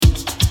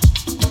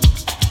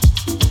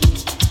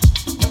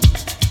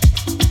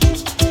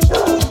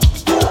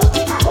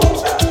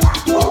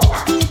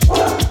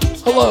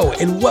Hello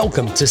and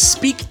welcome to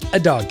Speak a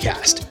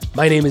Dogcast.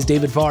 My name is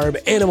David Farb,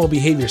 Animal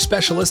Behavior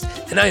Specialist,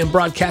 and I am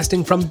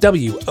broadcasting from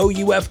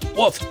WOUF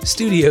Wolf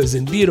Studios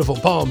in beautiful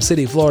Palm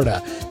City,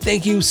 Florida.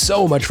 Thank you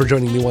so much for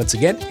joining me once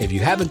again. If you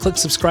haven't clicked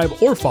subscribe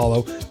or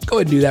follow, go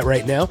ahead and do that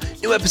right now.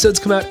 New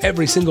episodes come out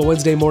every single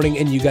Wednesday morning,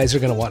 and you guys are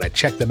going to want to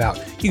check them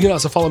out. You can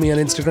also follow me on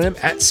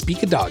Instagram at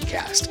Speak a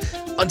Dogcast.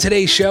 On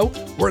today's show,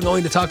 we're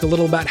going to talk a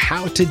little about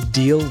how to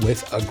deal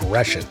with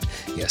aggression.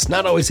 Yes,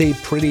 not always a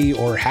pretty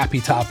or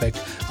happy topic,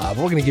 but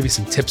we're going to give you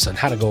some tips on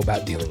how to go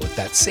about dealing with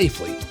that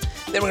safely.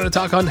 Then we're going to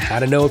talk on how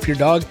to know if your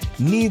dog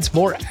needs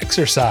more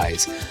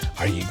exercise.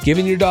 Are you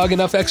giving your dog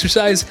enough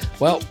exercise?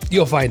 Well,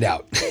 you'll find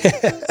out.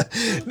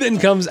 Then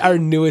comes our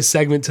newest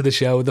segment to the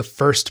show, The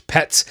First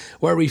Pets,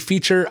 where we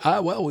feature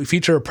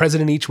a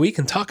president each week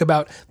and talk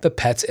about the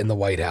pets in the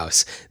White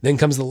House. Then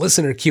comes the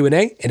listener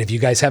Q&A, and if you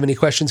guys have any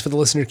questions for the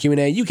listener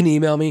Q&A, you can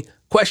email me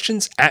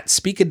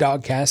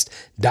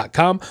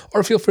questions@speakadogcast.com,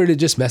 or feel free to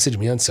just message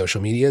me on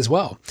social media as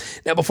well.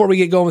 Now, before we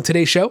get going with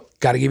today's show,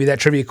 got to give you that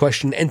trivia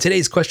question, and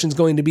today's question is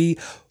going to be,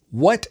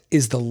 what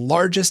is the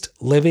largest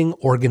living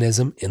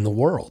organism in the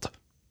world?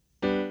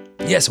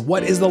 Yes,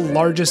 what is the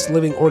largest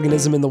living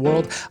organism in the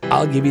world?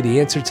 I'll give you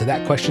the answer to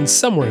that question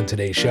somewhere in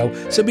today's show,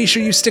 so be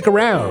sure you stick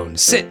around,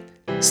 sit,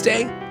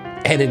 stay,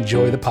 and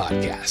enjoy the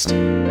podcast.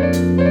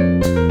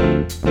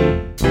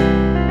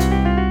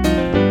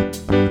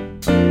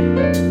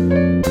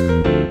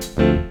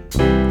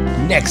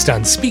 Next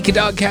on Speak a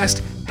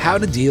Dogcast, how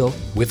to deal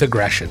with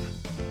aggression.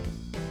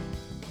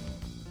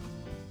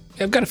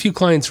 I've got a few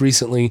clients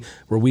recently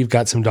where we've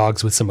got some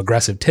dogs with some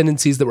aggressive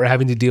tendencies that we're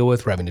having to deal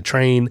with, we're having to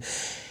train.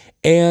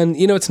 And,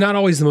 it's not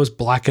always the most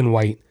black and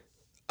white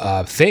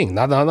thing,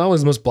 not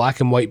always the most black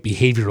and white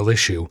behavioral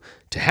issue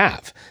to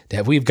have.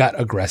 We've got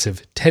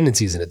aggressive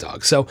tendencies in a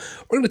dog. So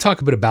we're going to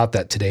talk a bit about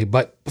that today.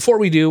 But before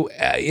we do,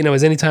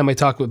 as anytime I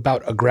talk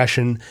about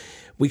aggression,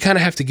 we kind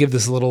of have to give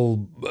this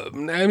little,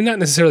 not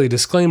necessarily a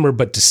disclaimer,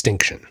 but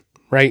distinction,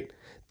 right?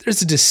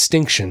 There's a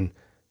distinction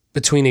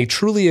between a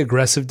truly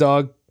aggressive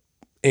dog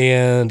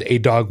and a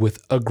dog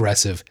with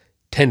aggressive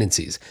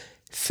tendencies.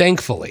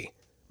 Thankfully,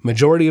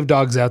 majority of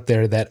dogs out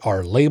there that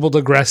are labeled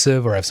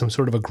aggressive or have some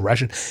sort of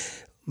aggression,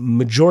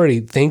 majority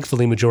of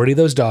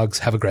those dogs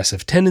have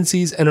aggressive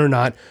tendencies and are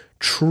not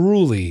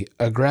truly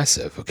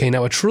aggressive. Okay,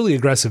 now a truly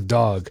aggressive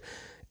dog,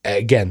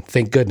 again,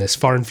 thank goodness,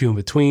 far and few in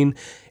between.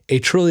 A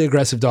truly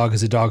aggressive dog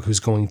is a dog who's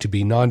going to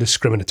be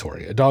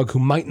non-discriminatory, a dog who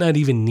might not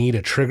even need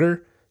a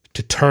trigger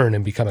to turn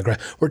and become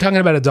aggressive. We're talking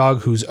about a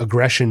dog whose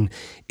aggression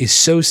is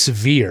so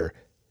severe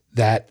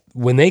that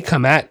when they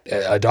come at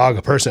a dog,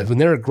 a person, when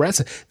they're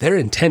aggressive, their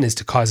intent is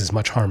to cause as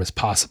much harm as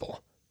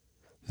possible.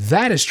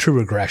 That is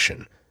true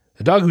aggression.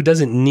 A dog who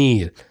doesn't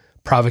need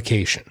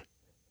provocation.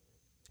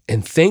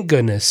 And thank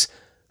goodness,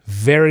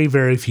 very,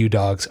 very few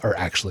dogs are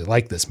actually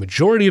like this.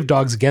 Majority of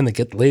dogs, again, that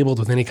get labeled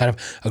with any kind of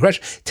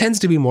aggression tends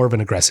to be more of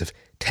an aggressive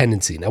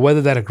tendency. Now,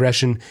 whether that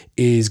aggression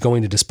is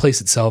going to displace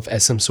itself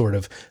as some sort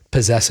of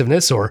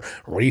possessiveness or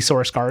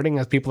resource guarding,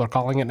 as people are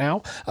calling it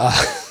now,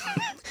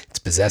 it's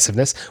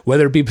possessiveness.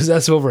 Whether it be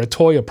possessive over a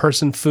toy, a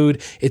person,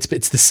 food,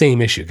 it's the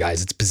same issue,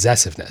 guys. It's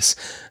possessiveness,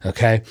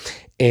 okay?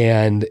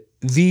 And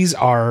these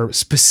are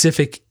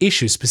specific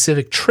issues,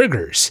 specific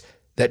triggers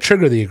that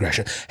trigger the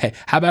aggression. Hey,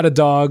 how about a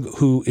dog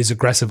who is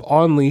aggressive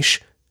on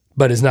leash,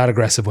 but is not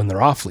aggressive when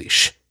they're off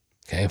leash?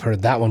 Okay, I've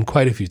heard that one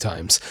quite a few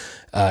times.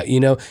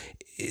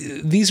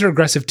 These are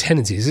aggressive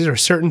tendencies. These are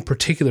certain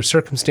particular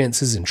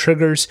circumstances and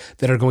triggers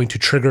that are going to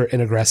trigger an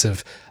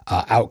aggressive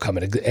outcome,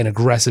 an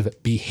aggressive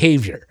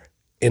behavior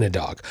in a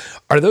dog.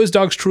 Are those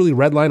dogs truly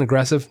red line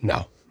aggressive?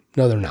 No,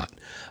 they're not.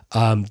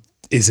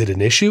 Is it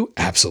an issue?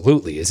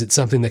 Absolutely. Is it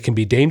something that can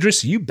be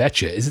dangerous? You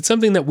betcha. Is it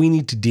something that we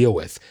need to deal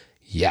with?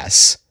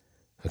 Yes.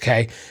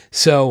 Okay.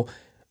 So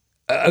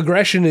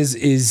aggression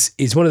is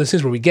one of those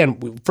things where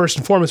first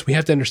and foremost, we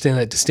have to understand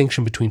that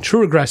distinction between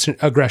true aggression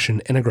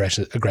and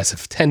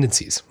aggressive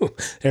tendencies.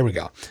 There we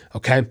go.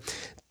 Okay.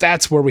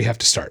 That's where we have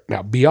to start.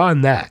 Now,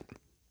 beyond that,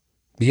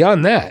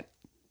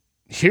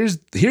 here's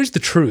the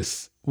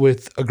truth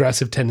with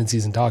aggressive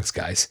tendencies in dogs,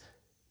 guys.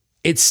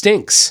 It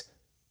stinks.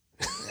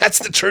 That's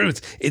the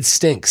truth. It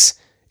stinks.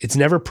 It's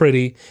never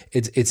pretty.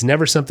 It's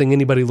never something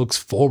anybody looks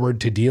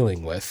forward to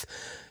dealing with.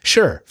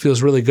 Sure,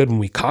 feels really good when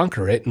we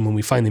conquer it and when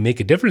we finally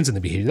make a difference in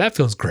the behavior. That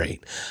feels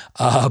great.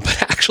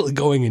 But actually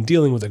going and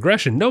dealing with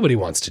aggression, nobody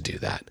wants to do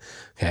that.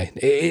 Okay,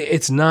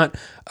 it's not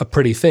a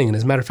pretty thing. And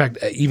as a matter of fact,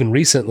 even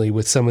recently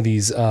with some of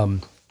these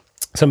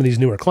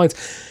newer clients,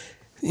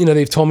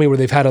 they've told me where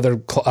they've had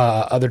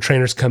other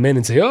trainers come in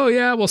and say, "Oh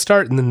yeah, we'll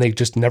start," and then they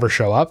just never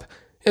show up.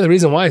 And the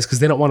reason why is because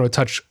they don't want to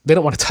touch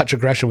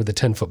aggression with a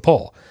 10-foot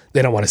pole.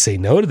 They don't want to say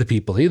no to the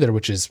people either,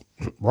 which is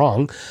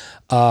wrong.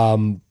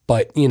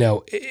 But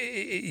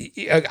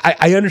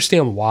I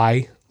understand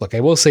why. Look, I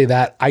will say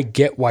that I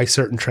get why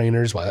some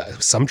trainers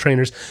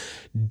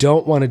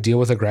don't want to deal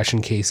with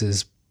aggression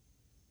cases.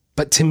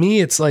 But to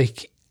me, it's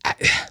like,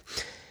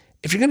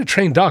 if you're going to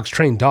train dogs,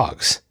 train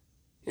dogs.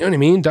 You know what I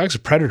mean? Dogs are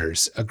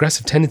predators.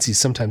 Aggressive tendencies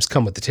sometimes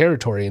come with the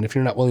territory. And if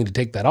you're not willing to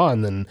take that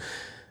on, then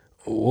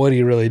what are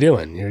you really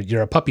doing?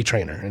 You're a puppy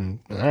trainer, and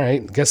all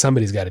right, I guess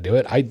somebody's got to do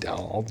it.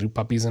 I'll do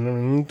puppies and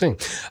everything.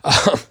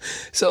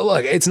 So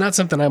look, it's not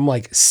something I'm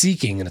like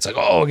seeking, and it's like,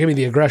 oh, give me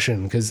the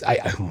aggression. Because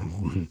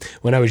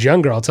when I was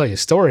younger, I'll tell you a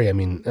story. I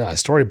mean, not a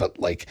story, but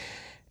like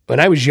when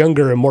I was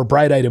younger and more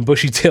bright-eyed and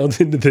bushy-tailed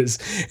into this,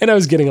 and I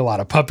was getting a lot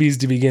of puppies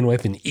to begin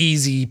with and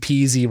easy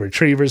peasy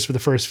retrievers for the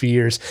first few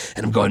years,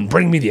 and I'm going,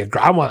 bring me the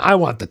I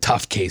want the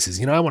tough cases.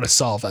 I want to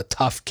solve a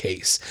tough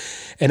case.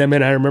 And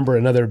I remember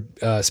another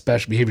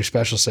behavior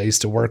specialist I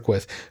used to work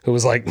with who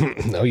was like,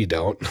 no, you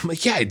don't. I'm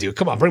like, yeah, I do.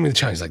 Come on, bring me the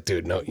challenge. He's like,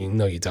 dude, no,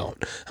 you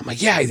don't. I'm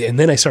like, yeah, I do. And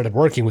then I started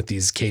working with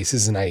these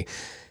cases, and I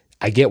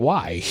get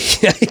why.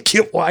 I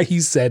get why he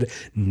said,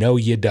 no,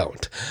 you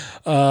don't.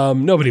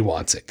 Nobody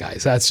wants it,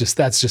 guys. That's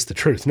just the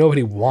truth.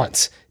 Nobody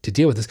wants to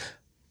deal with this,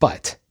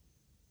 but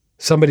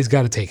somebody's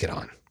got to take it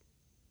on.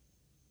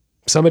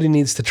 Somebody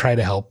needs to try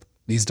to help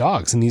these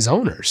dogs and these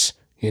owners,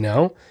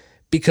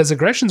 because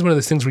aggression is one of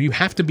those things where you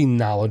have to be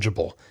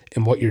knowledgeable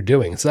in what you're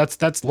doing. So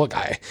look,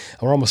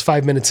 we're almost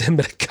 5 minutes in,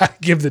 but I got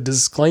to give the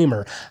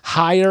disclaimer,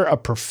 hire a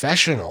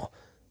professional.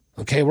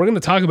 Okay, we're going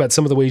to talk about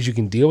some of the ways you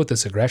can deal with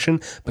this aggression.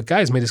 But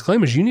guys, my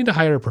disclaimer is you need to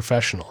hire a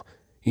professional.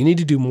 You need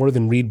to do more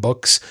than read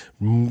books.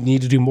 You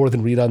need to do more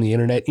than read on the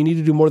internet. You need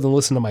to do more than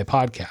listen to my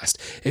podcast.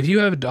 If you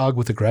have a dog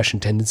with aggression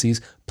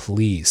tendencies,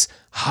 please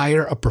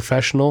hire a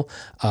professional,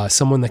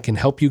 someone that can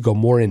help you go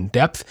more in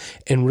depth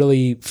and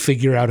really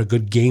figure out a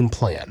good game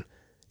plan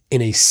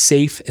in a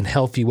safe and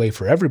healthy way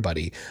for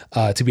everybody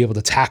to be able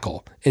to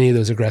tackle any of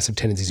those aggressive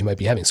tendencies you might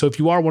be having. So if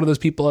you are one of those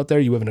people out there,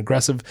 you have an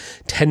aggressive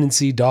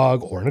tendency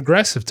dog or an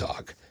aggressive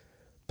dog,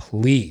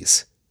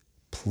 please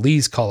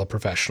call a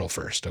professional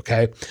first,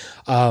 okay?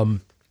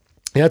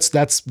 That's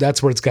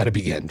where it's got to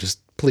begin.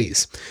 Just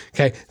please,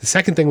 okay? The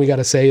second thing we got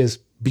to say is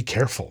be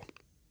careful.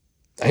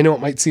 I know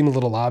it might seem a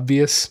little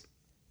obvious.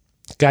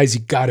 Guys, you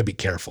got to be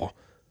careful.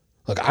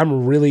 Look,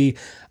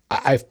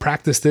 I've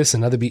practiced this,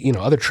 and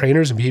other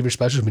trainers and behavior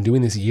specialists have been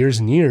doing this years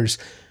and years.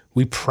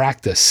 We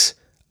practice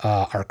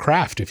our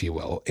craft, if you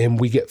will, and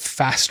we get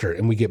faster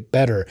and we get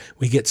better.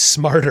 We get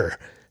smarter.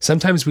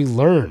 Sometimes we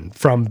learn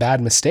from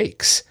bad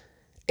mistakes,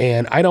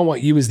 and I don't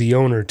want you as the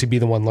owner to be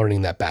the one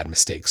learning that bad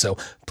mistake. So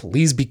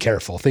please be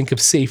careful. Think of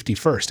safety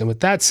first. And with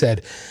that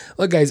said,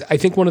 look, guys, I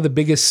think one of the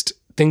biggest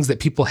things that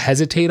people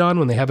hesitate on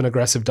when they have an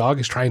aggressive dog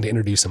is trying to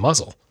introduce a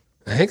muzzle.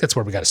 I think that's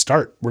where we got to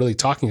start really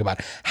talking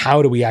about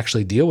how do we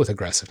actually deal with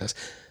aggressiveness.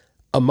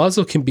 A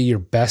muzzle can be your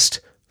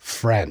best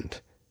friend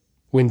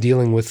when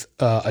dealing with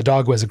a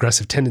dog who has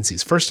aggressive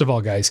tendencies. First of all,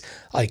 guys,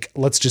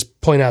 let's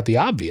just point out the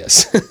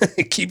obvious.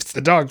 It keeps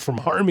the dog from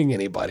harming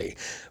anybody.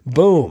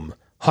 Boom.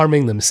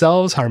 Harming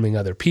themselves, harming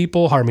other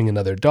people, harming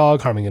another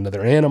dog, harming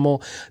another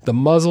animal. The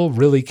muzzle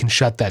really can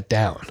shut that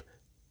down.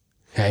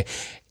 Okay.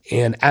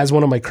 And as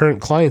one of my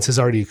current clients has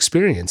already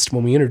experienced,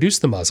 when we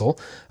introduced the muzzle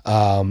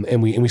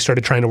and we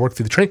started trying to work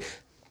through the training,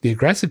 the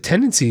aggressive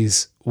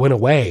tendencies went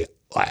away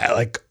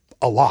like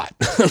a lot.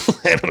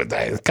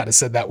 I kind of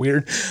said that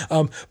weird.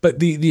 But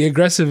the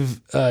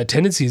aggressive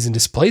tendencies and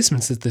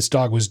displacements that this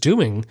dog was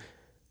doing,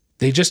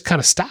 they just kind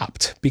of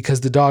stopped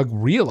because the dog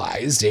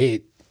realized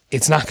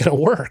it's not going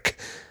to work.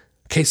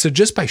 Okay, so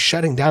just by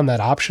shutting down that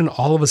option,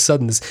 all of a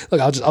sudden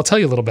I'll tell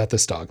you a little about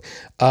this dog.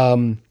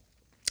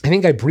 I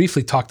think I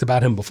briefly talked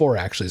about him before,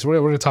 actually. So we're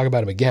going to talk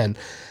about him again.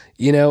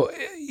 He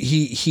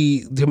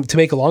to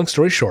make a long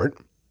story short,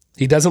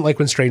 he doesn't like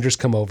when strangers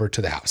come over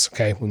to the house.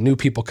 Okay, when new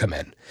people come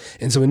in,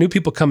 and so when new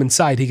people come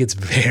inside, he gets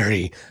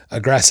very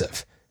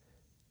aggressive,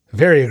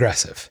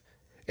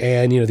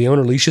 and the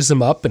owner leashes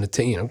him up, and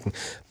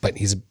but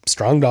he's a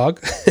strong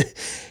dog.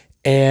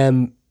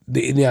 And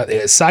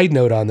side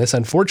note on this,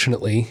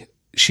 unfortunately,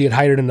 she had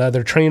hired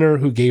another trainer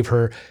who gave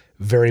her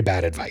very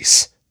bad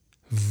advice.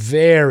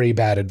 Very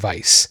bad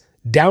advice,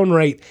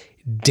 downright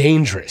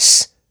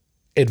dangerous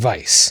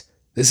advice.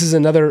 This is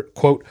another,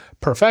 quote,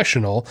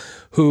 professional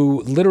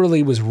who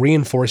literally was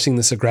reinforcing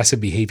this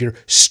aggressive behavior,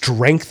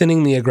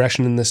 strengthening the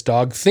aggression in this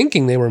dog,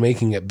 thinking they were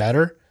making it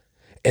better,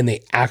 and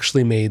they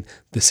actually made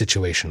the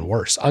situation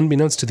worse.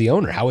 Unbeknownst to the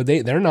owner, how would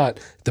they? They're not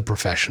the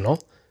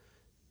professional.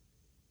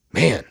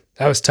 Man,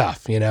 that was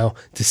tough,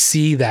 to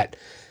see that.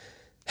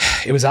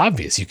 It was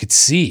obvious. You could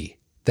see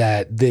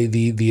that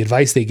the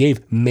advice they gave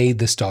made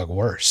this dog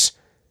worse.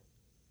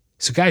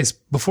 So guys,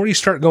 before you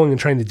start going and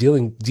trying to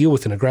deal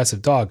with an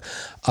aggressive dog,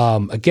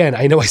 again,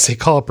 I know I say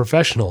call a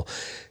professional.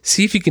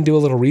 See if you can do a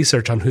little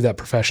research on who that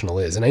professional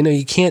is. And I know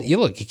you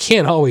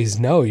can't always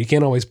know, you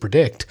can't always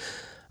predict.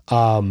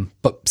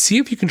 But see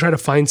if you can try to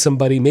find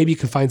somebody. Maybe you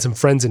can find some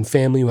friends and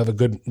family who have a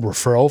good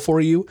referral for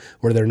you,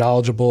 where they're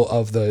knowledgeable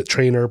of the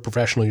trainer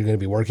professional you're going to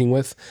be working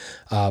with.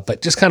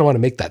 But just kind of want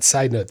to make that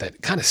side note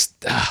that kind of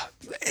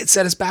it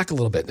set us back a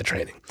little bit in the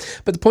training.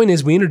 But the point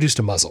is, we introduced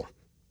a muzzle.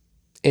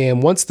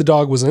 And once the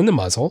dog was in the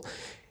muzzle,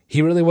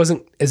 he really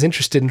wasn't as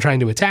interested in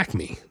trying to attack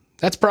me.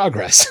 That's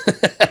progress.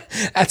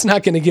 That's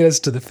not going to get us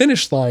to the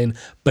finish line,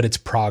 but it's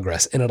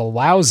progress. And it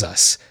allows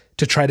us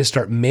to try to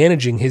start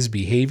managing his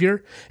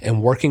behavior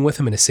and working with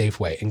him in a safe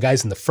way. And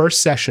guys, in the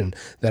first session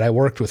that I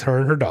worked with her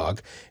and her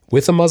dog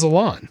with a muzzle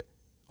on,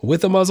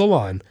 with a muzzle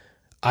on,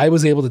 I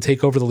was able to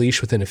take over the leash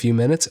within a few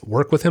minutes,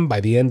 work with him.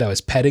 By the end, I was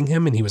petting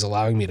him and he was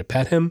allowing me to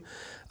pet him.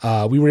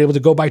 We were able to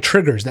go by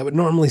triggers that would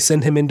normally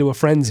send him into a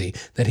frenzy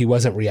that he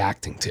wasn't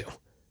reacting to.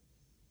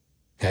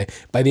 Okay.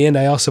 By the end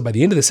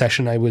of the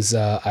session,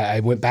 I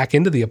went back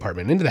into the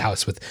apartment, into the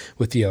house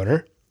with the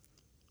owner,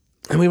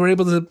 and we were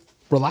able to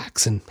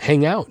relax and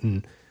hang out,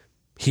 and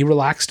he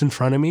relaxed in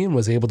front of me and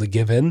was able to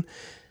give in.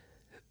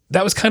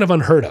 That was kind of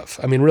unheard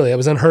of. I mean, really, it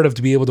was unheard of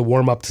to be able to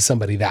warm up to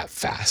somebody that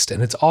fast.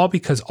 And it's all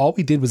because all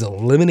we did was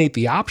eliminate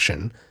the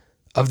option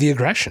of the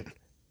aggression.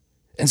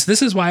 And so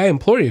this is why I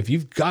implore you, if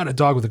you've got a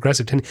dog with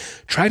aggressive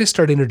tendencies, try to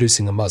start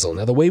introducing a muzzle.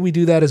 Now, the way we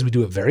do that is we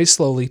do it very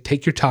slowly.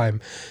 Take your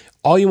time.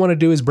 All you want to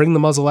do is bring the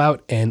muzzle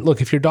out. And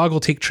look, if your dog will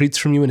take treats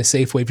from you in a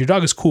safe way, if your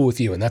dog is cool with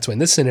you, and that's why in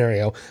this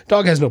scenario,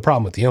 dog has no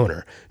problem with the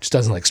owner, just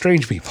doesn't like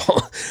strange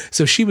people.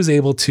 So she was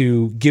able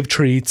to give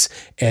treats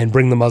and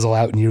bring the muzzle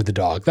out near the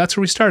dog. That's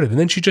where we started. And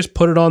then she just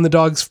put it on the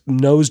dog's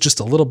nose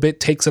just a little bit,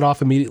 takes it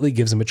off immediately,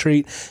 gives him a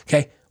treat.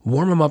 Okay,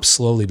 warm him up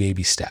slowly,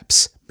 baby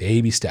steps.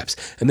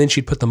 And then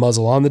she'd put the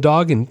muzzle on the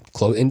dog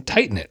and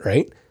tighten it,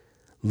 right?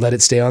 Let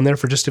it stay on there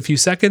for just a few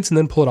seconds and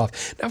then pull it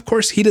off. Now, of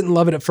course, he didn't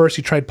love it at first.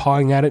 He tried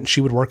pawing at it and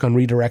she would work on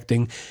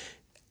redirecting.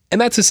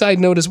 And that's a side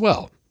note as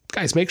well.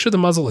 Guys, make sure the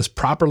muzzle is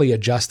properly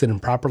adjusted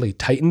and properly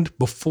tightened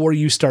before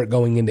you start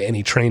going into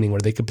any training where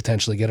they could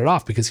potentially get it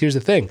off. Because here's the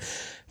thing.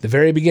 The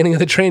very beginning of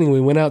the training,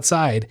 we went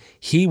outside.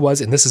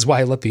 And this is why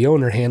I let the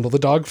owner handle the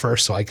dog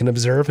first so I can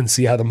observe and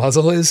see how the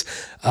muzzle is.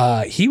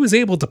 He was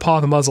able to paw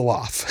the muzzle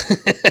off.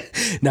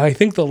 Now, I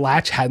think the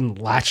latch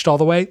hadn't latched all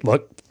the way.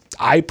 Look,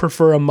 I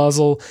prefer a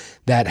muzzle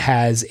that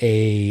has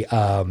a,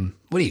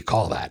 what do you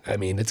call that? I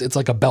mean, it's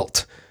like a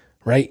belt,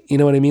 right? You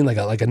know what I mean?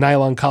 Like a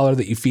nylon collar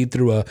that you feed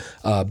through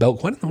a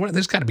belt.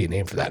 There's got to be a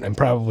name for that. And I'm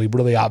probably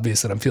really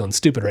obvious that I'm feeling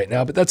stupid right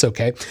now, but that's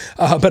okay.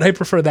 But I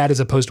prefer that as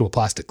opposed to a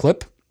plastic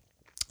clip.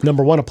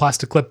 Number one, a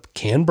plastic clip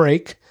can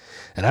break.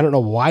 And I don't know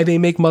why they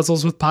make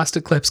muzzles with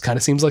plastic clips. Kind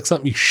of seems like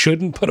something you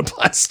shouldn't put a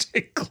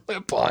plastic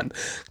clip on.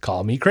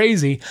 Call me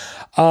crazy.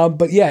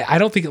 But yeah, I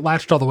don't think it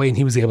latched all the way and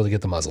he was able to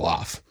get the muzzle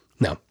off.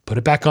 Now, put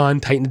it back on,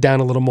 tighten it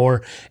down a little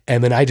more,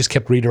 and then I just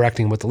kept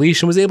redirecting with the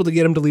leash and was able to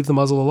get him to leave the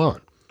muzzle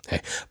alone.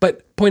 Okay.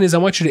 But point is, I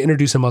want you to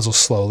introduce a muzzle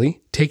slowly,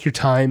 take your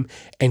time,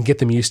 and get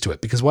them used to it.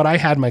 Because what I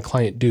had my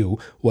client do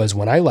was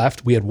when I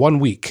left, we had 1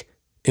 week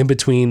in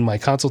between my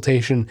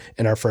consultation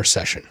and our first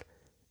session.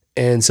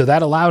 And so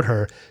that allowed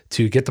her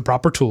to get the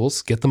proper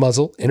tools, get the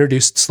muzzle,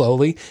 introduce it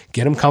slowly,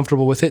 get him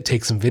comfortable with it,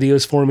 take some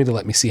videos for me to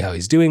let me see how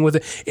he's doing with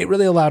it. It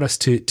really allowed us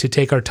to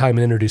take our time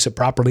and introduce it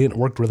properly, and it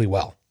worked really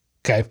well.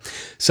 Okay.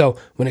 So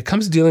when it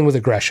comes to dealing with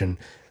aggression,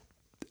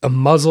 a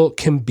muzzle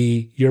can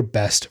be your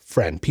best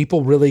friend.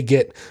 People really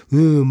get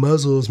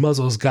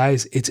muzzles,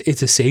 guys.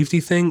 It's a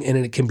safety thing and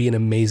it can be an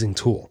amazing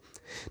tool.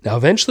 Now,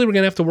 eventually we're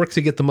going to have to work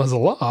to get the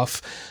muzzle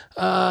off.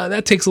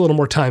 That takes a little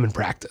more time and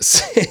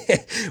practice.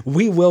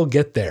 We will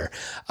get there.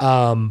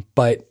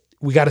 But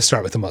we got to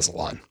start with the muzzle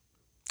on.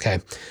 Okay.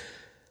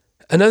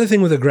 Another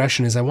thing with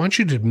aggression is I want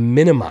you to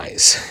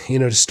minimize,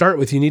 to start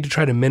with, you need to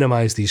try to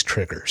minimize these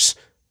triggers.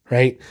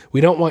 Right?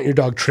 We don't want your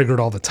dog triggered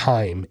all the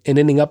time and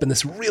ending up in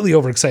this really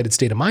overexcited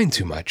state of mind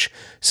too much.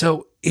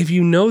 So if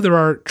you know there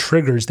are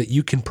triggers that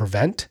you can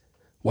prevent,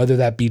 whether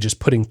that be just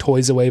putting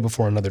toys away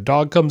before another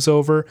dog comes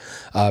over,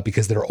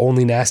 because they're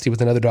only nasty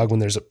with another dog when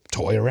there's a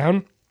toy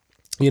around,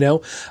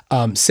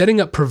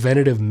 setting up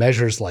preventative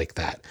measures like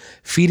that,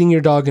 feeding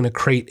your dog in a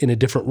crate in a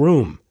different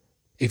room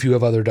if you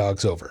have other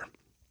dogs over.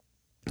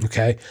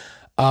 Okay.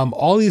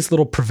 All these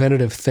little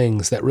preventative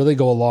things that really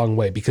go a long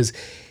way, because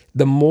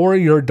the more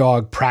your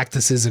dog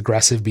practices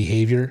aggressive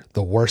behavior,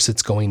 the worse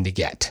it's going to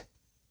get.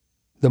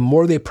 The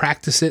more they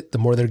practice it, the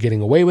more they're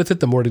getting away with it,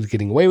 the more they're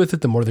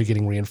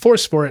getting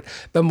reinforced for it.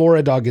 The more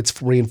a dog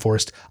gets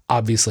reinforced,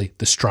 obviously,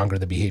 the stronger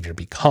the behavior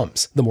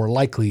becomes. The more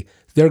likely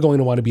they're going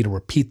to want to be to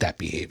repeat that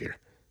behavior.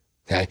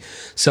 Okay.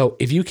 So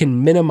if you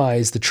can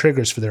minimize the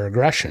triggers for their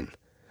aggression,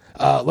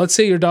 let's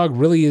say your dog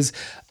really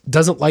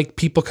doesn't like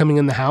people coming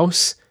in the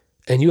house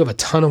and you have a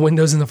ton of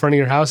windows in the front of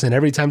your house and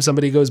every time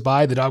somebody goes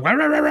by, the dog, rah,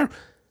 rah, rah, rah.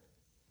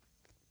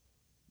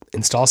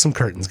 Install some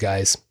curtains,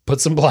 guys.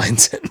 Put some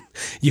blinds in.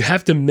 You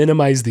have to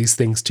minimize these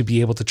things to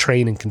be able to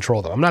train and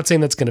control them. I'm not saying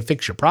that's going to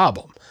fix your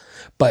problem,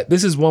 but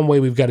this is one way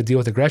we've got to deal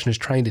with aggression, is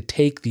trying to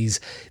take these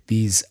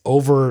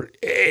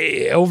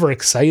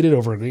overexcited,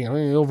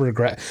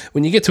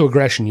 when you get to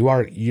aggression,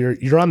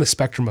 you're on the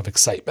spectrum of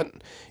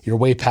excitement. You're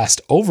way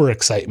past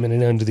overexcitement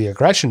and into the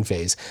aggression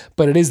phase,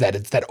 but it's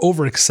that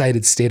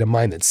overexcited state of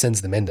mind that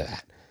sends them into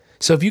that.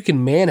 So if you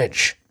can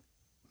manage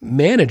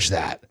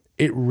that,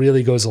 it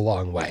really goes a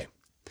long way.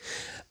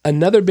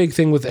 Another big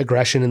thing with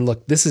aggression, and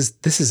look, this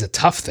is a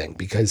tough thing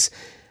because,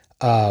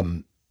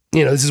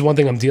 this is one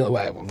thing I'm dealing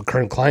with. I'm a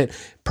current client,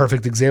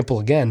 perfect example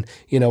again.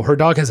 Her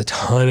dog has a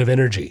ton of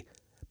energy,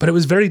 but it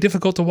was very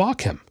difficult to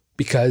walk him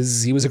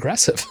because he was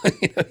aggressive.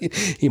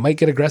 He might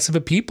get aggressive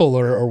at people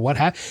or what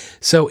have.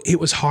 So it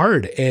was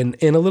hard and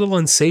a little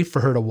unsafe for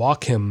her to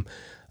walk him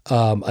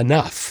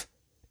enough.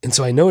 And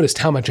so I noticed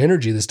how much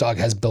energy this dog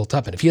has built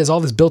up. And if he has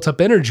all this built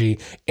up energy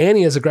and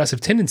he has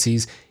aggressive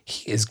tendencies,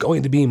 he is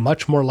going to be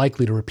much more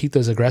likely to repeat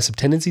those aggressive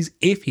tendencies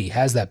if he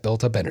has that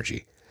built up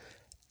energy.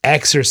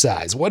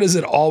 Exercise. What does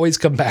it always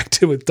come back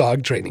to with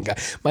dog training?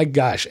 My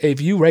gosh,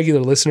 if you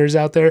regular listeners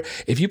out there,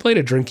 if you played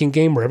a drinking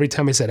game where every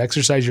time I said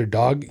exercise your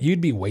dog,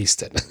 you'd be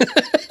wasted.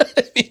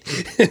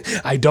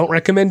 I don't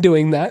recommend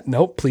doing that.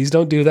 Nope, please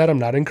don't do that. I'm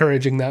not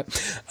encouraging that.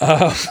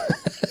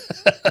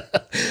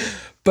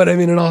 But I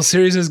mean, in all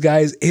seriousness,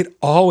 guys, it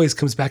always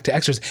comes back to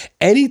exercise.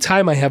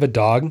 Anytime I have a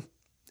dog,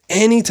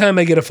 anytime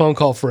I get a phone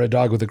call for a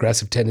dog with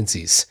aggressive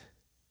tendencies,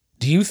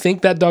 do you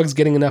think that dog's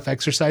getting enough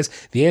exercise?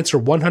 The answer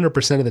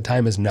 100% of the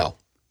time is no.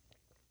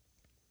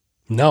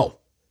 No.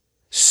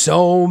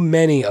 So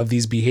many of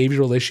these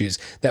behavioral issues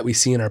that we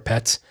see in our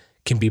pets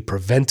can be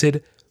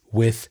prevented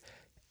with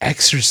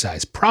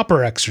exercise,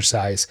 proper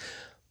exercise,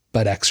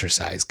 but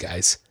exercise,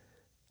 guys.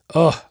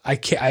 Oh, I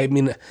can't, I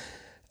mean,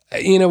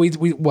 you know,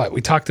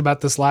 we talked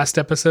about this last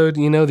episode,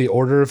 you know, the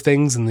order of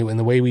things and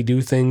the way we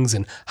do things,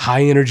 and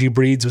high energy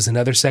breeds was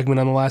another segment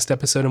on the last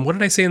episode. And what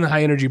did I say in the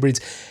high energy breeds?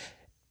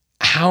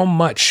 How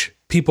much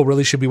people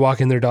really should be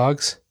walking their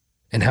dogs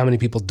and how many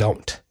people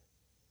don't.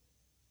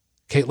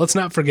 Okay, let's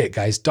not forget,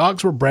 guys,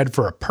 dogs were bred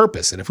for a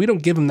purpose. And if we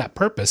don't give them that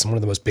purpose, and one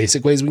of the most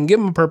basic ways we can give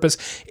them a purpose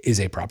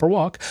is a proper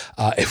walk.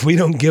 If we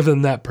don't give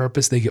them that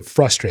purpose, they get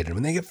frustrated.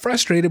 When they get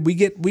frustrated, we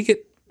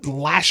get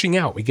lashing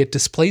out, we get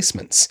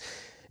displacements.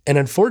 And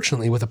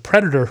unfortunately, with a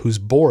predator who's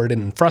bored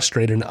and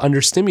frustrated and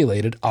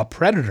understimulated, a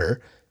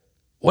predator,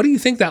 what do you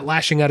think that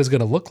lashing out is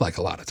going to look like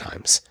a lot of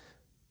times?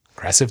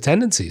 Aggressive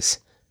tendencies.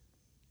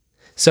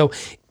 So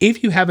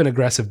if you have an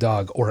aggressive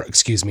dog, or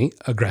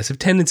aggressive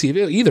tendency,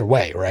 either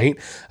way, right?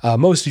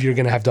 Most of you are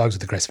going to have dogs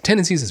with aggressive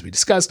tendencies, as we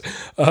discussed.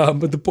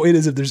 But the point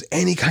is, if there's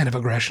any kind of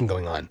aggression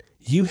going on,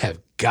 you have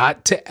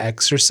got to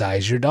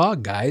exercise your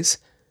dog, guys.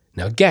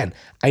 Now, again,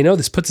 I know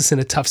this puts us in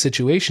a tough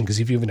situation, because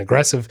if you have an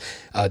aggressive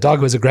dog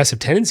who has aggressive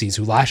tendencies,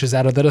 who lashes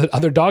out at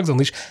other dogs on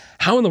leash,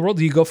 how in the world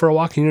do you go for a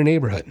walk in your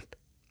neighborhood?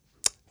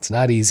 It's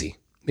not easy.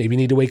 Maybe you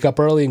need to wake up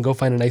early and go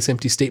find a nice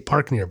empty state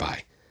park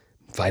nearby.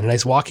 Find a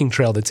nice walking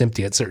trail that's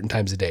empty at certain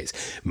times of days.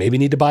 Maybe you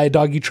need to buy a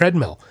doggy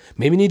treadmill.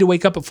 Maybe you need to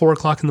wake up at 4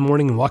 o'clock in the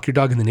morning and walk your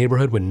dog in the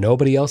neighborhood when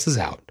nobody else is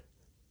out.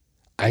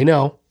 I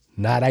know,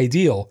 not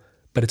ideal,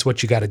 but it's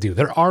what you got to do.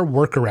 There are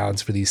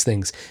workarounds for these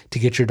things to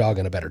get your dog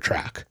on a better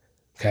track.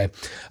 Okay.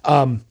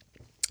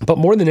 But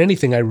more than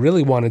anything, I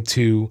really wanted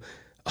to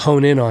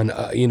hone in on,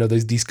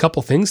 these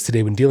couple things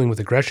today when dealing with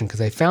aggression, because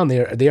I found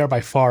they are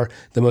by far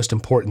the most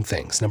important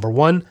things. Number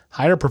one,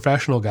 hire a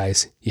professional,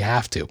 guys. You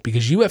have to,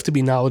 because you have to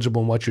be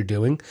knowledgeable in what you're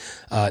doing.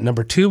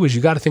 Number two is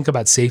you got to think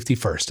about safety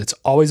first. It's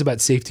always about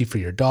safety for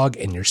your dog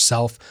and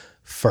yourself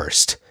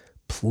first.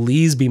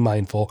 Please be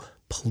mindful.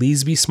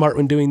 Please be smart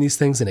when doing these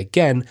things. And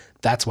again,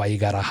 that's why you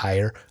got to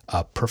hire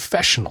a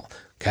professional.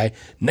 Okay.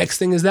 Next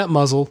thing is that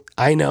muzzle.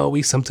 I know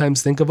we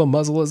sometimes think of a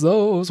muzzle as,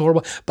 it's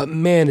horrible, but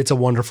man, it's a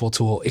wonderful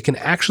tool. It can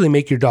actually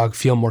make your dog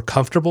feel more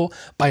comfortable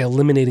by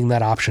eliminating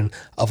that option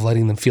of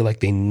letting them feel like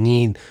they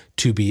need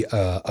to be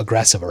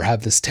aggressive or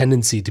have this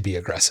tendency to be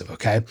aggressive.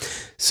 Okay.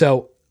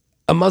 So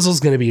a muzzle is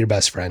going to be your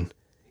best friend.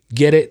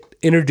 Get it,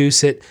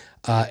 introduce it,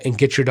 and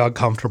get your dog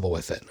comfortable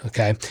with it.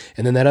 Okay.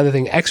 And then that other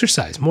thing,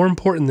 exercise. More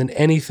important than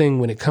anything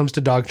when it comes to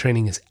dog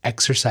training is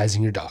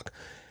exercising your dog.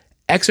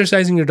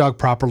 Exercising your dog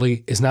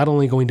properly is not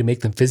only going to make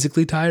them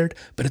physically tired,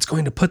 but it's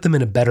going to put them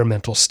in a better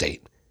mental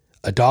state.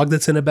 A dog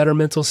that's in a better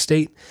mental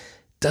state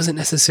doesn't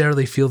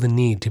necessarily feel the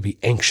need to be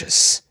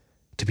anxious,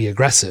 to be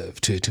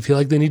aggressive, to feel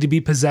like they need to be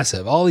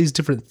possessive, all these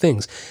different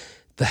things.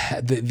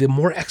 The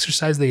more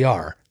exercise they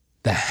are,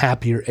 the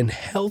happier and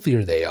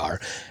healthier they are.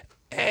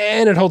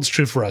 And it holds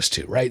true for us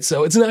too, right?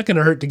 So it's not going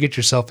to hurt to get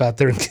yourself out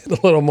there and get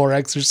a little more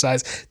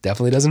exercise.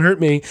 Definitely doesn't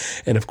hurt me.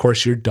 And of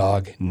course, your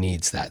dog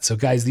needs that. So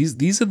guys,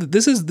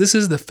 this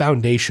is the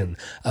foundation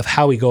of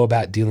how we go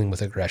about dealing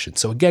with aggression.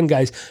 So again,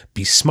 guys,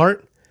 be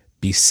smart,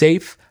 be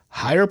safe,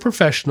 hire a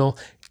professional,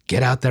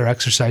 get out there,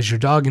 exercise your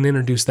dog, and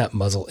introduce that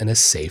muzzle in a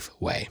safe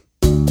way.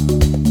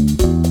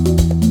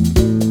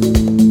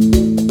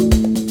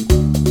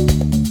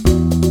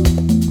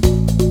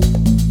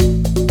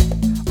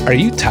 Are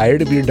you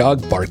tired of your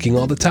dog barking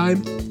all the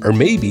time? Or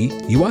maybe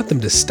you want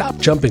them to stop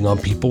jumping on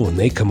people when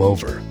they come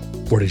over?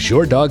 Or does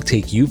your dog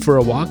take you for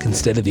a walk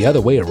instead of the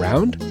other way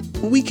around?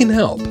 We can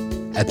help.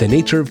 At The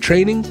Nature of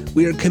Training,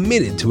 we are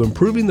committed to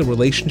improving the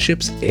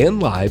relationships and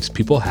lives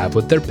people have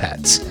with their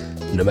pets.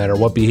 No matter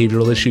what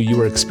behavioral issue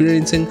you are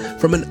experiencing,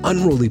 from an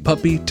unruly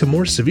puppy to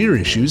more severe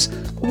issues,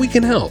 we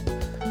can help.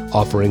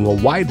 Offering a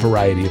wide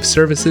variety of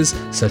services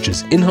such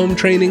as in-home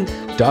training,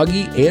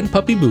 doggy and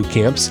puppy boot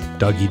camps,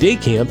 doggy day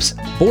camps,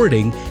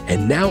 boarding,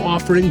 and now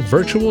offering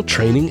virtual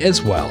training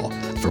as well.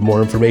 For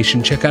more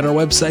information, check out our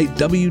website,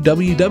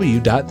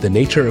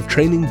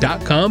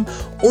 www.thenatureoftraining.com,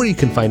 or you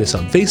can find us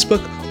on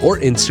Facebook or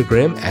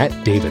Instagram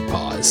at David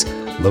Paws.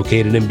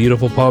 Located in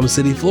beautiful Palm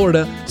City,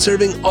 Florida,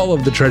 serving all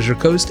of the Treasure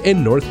Coast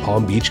and North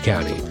Palm Beach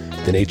County.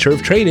 The Nature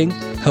of Training,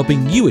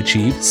 helping you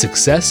achieve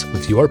success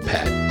with your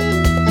pet.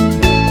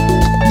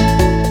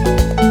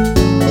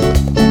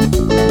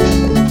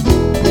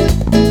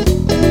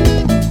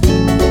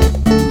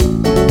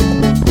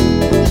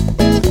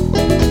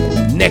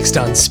 Next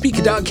on Speak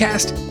a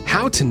Dogcast,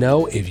 how to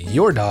know if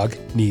your dog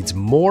needs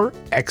more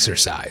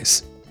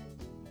exercise.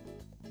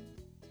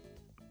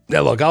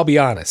 Now look, I'll be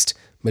honest.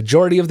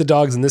 Majority of the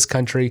dogs in this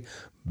country,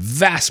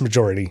 vast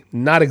majority,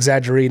 not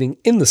exaggerating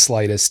in the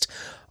slightest,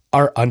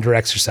 are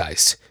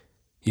under-exercised.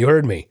 You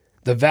heard me.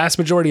 The vast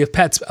majority of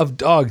pets of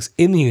dogs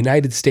in the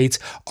United States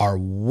are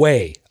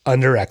way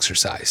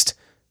under-exercised.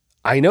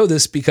 I know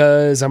this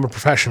because I'm a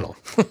professional.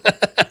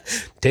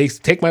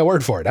 Take my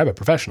word for it. I'm a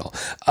professional.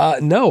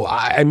 No,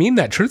 I mean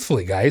that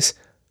truthfully, guys.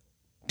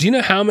 Do you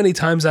know how many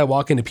times I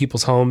walk into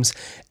people's homes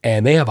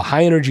and they have a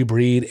high energy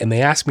breed and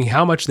they ask me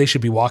how much they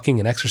should be walking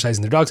and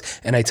exercising their dogs?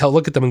 And I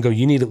look at them and go,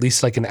 you need at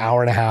least like an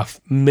hour and a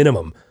half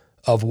minimum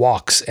of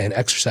walks and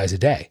exercise a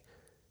day.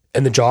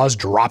 And the jaws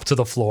drop to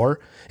the floor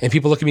and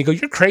people look at me and go,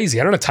 you're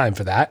crazy. I don't have time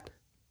for that.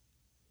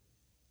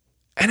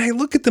 And I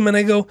look at them and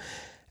I go,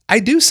 I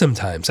do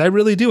sometimes. I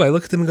really do. I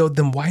look at them and go,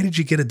 then why did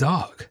you get a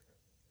dog?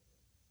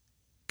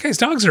 Guys,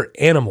 dogs are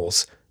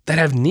animals that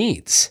have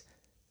needs.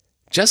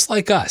 Just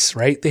like us,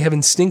 right? They have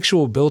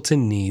instinctual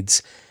built-in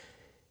needs.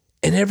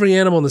 And every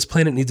animal on this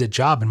planet needs a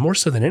job. And more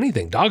so than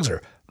anything, dogs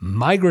are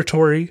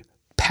migratory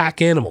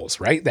pack animals,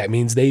 right? That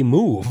means they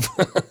move.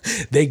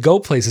 They go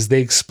places.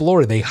 They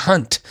explore. They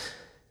hunt.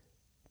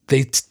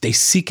 They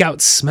seek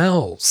out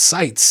smells,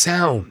 sights,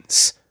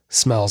 sounds.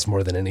 Smells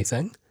more than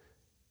anything.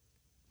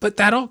 But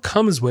that all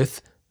comes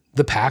with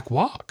the pack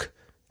walk,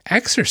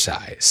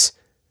 exercise.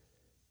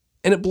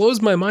 And it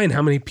blows my mind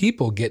how many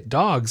people get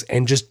dogs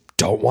and just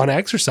don't want to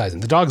exercise.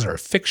 And the dogs are a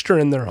fixture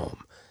in their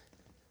home.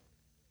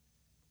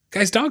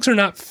 Guys, dogs are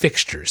not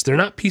fixtures. They're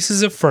not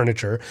pieces of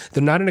furniture.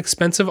 They're not an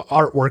expensive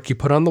artwork you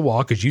put on the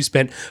wall because you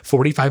spent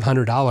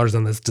 $4,500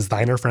 on this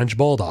designer French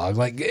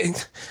bulldog.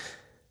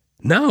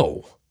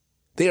 No.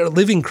 They are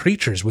living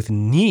creatures with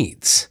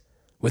needs.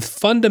 With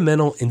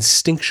fundamental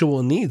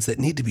instinctual needs that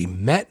need to be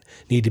met,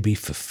 need to be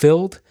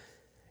fulfilled.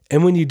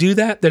 And when you do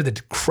that, they're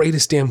the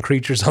greatest damn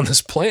creatures on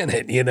this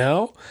planet, you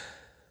know?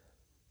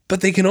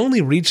 But they can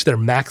only reach their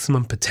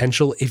maximum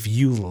potential if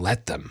you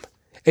let them,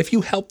 if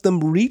you help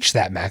them reach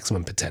that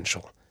maximum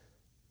potential.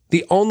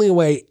 The only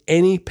way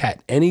any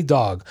pet, any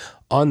dog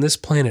on this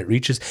planet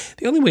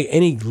the only way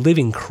any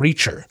living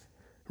creature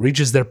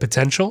reaches their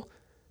potential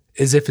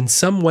is if in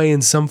some way,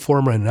 in some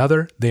form or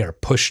another, they are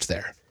pushed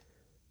there.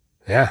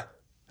 Yeah.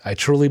 I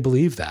truly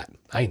believe that.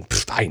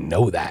 I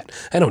know that.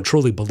 I don't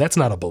truly believe. That's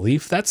not a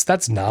belief.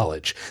 That's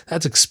knowledge.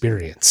 That's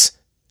experience.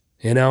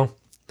 You know?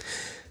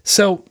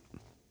 So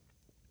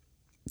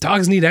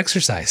dogs need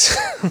exercise.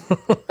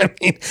 I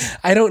mean,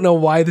 I don't know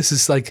why this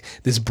is like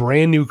this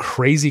brand new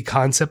crazy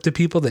concept to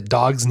people that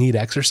dogs need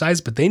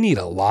exercise, but they need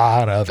a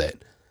lot of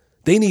it.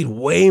 They need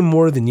way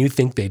more than you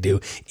think they do.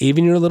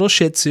 Even your little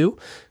Shih Tzu,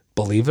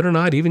 believe it or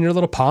not, even your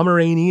little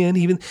Pomeranian,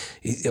 even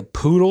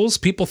poodles.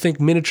 People think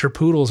miniature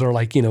poodles are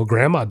like,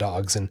 grandma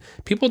dogs, and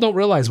people don't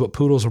realize what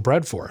poodles are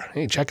bred for.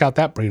 Hey, check out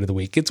that breed of the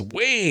week. It's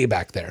way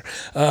back there.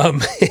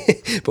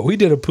 But we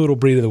did a poodle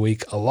breed of the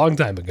week a long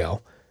time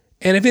ago.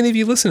 And if any of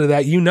you listen to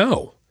that,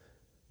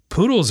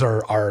 poodles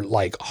are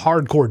like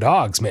hardcore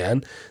dogs,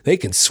 man. They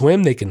can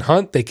swim, they can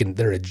hunt,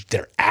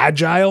 they're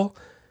agile.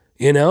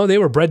 They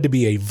were bred to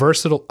be a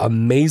versatile,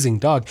 amazing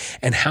dog.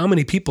 And how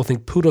many people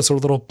think poodles are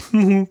little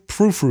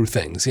frou-frou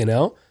things,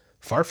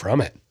 Far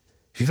from it.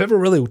 If you've ever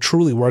really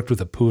truly worked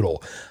with a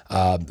poodle,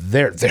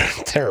 they're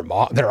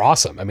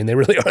awesome. I mean, they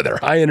really are. They're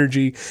high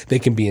energy. They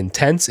can be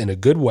intense in a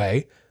good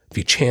way if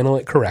you channel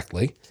it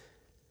correctly.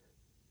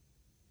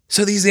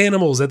 So these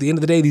animals, at the end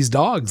of the day, these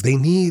dogs, they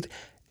need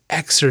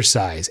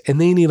exercise,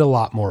 and they need a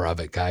lot more of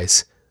it,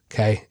 guys.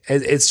 Okay?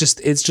 It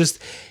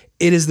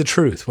is the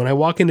truth. When I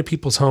walk into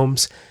people's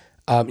homes,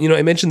 I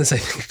mentioned this, I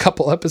think, a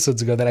couple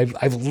episodes ago, that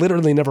I've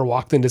literally never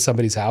walked into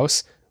somebody's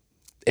house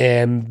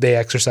and they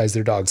exercise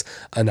their dogs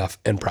enough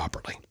and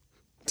properly.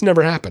 It's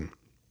never happened.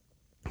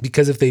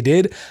 Because if they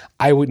did,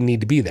 I wouldn't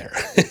need to be there.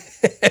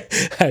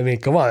 I mean,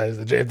 come on.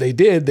 If they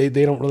did,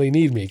 they don't really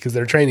need me because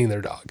they're training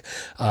their dog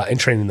and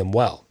training them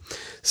well.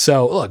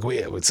 So look,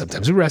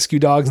 sometimes we rescue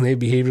dogs and they have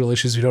behavioral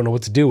issues we don't know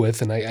what to do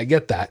with, and I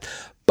get that.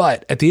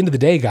 But at the end of the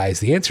day, guys,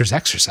 the answer is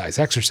exercise,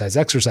 exercise,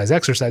 exercise,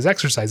 exercise,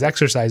 exercise,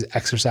 exercise,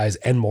 exercise,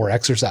 and more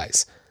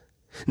exercise.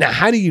 Now,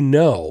 how do you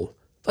know?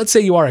 Let's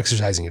say you are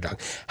exercising your dog.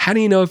 How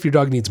do you know if your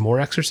dog needs more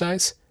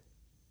exercise?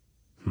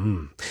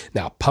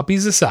 Now,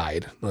 puppies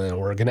aside,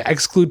 we're going to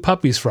exclude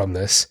puppies from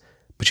this,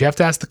 but you have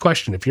to ask the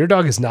question, if your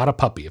dog is not a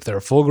puppy, if they're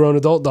a full-grown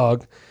adult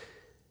dog,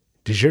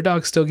 does your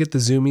dog still get the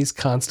zoomies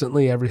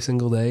constantly every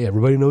single day?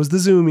 Everybody knows the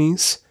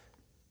zoomies.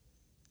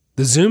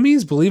 The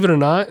zoomies, believe it or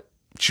not,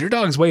 it's your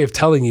dog's way of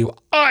telling you,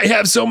 I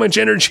have so much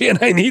energy and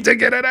I need to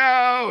get it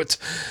out.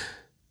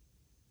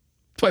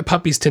 That's why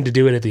puppies tend to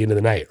do it at the end of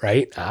the night,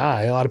 right?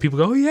 A lot of people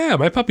go, oh yeah,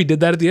 my puppy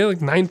did that at the end,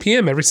 like 9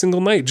 p.m. every single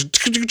night.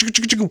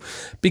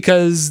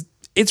 Because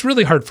it's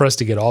really hard for us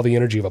to get all the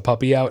energy of a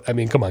puppy out. I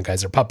mean, come on, guys,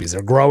 they're puppies.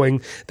 They're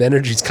growing. The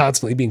energy's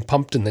constantly being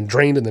pumped and then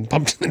drained and then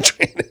pumped and then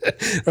drained.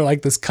 They're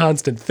like this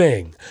constant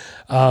thing.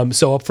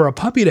 So for a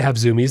puppy to have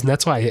zoomies, and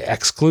that's why I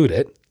exclude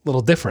it, a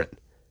little different.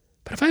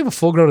 But if I have a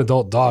full-grown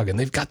adult dog and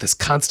they've got this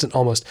constant,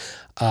 almost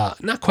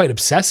not quite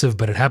obsessive,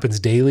 but it happens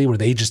daily where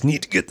they just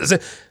need to get this in,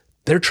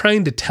 they're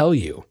trying to tell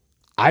you,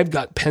 I've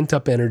got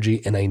pent-up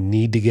energy and I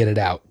need to get it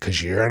out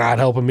because you're not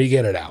helping me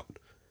get it out.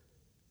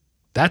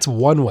 That's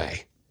one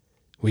way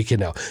we can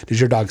know. Does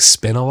your dog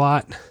spin a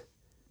lot?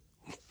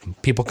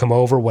 People come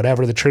over,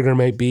 whatever the trigger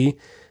might be.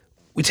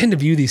 We tend to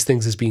view these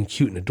things as being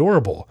cute and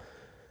adorable.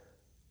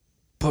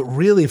 But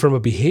really, from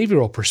a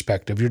behavioral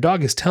perspective, your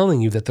dog is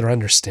telling you that they're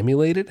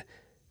understimulated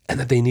and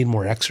that they need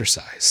more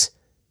exercise.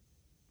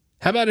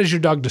 How about, is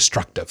your dog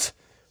destructive,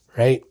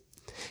 right?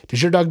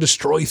 Does your dog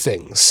destroy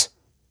things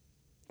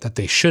that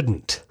they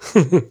shouldn't?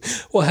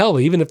 Well, hell,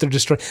 even if they're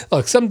destroying,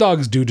 look, some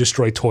dogs do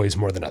destroy toys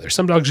more than others.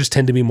 Some dogs just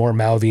tend to be more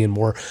mouthy and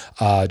more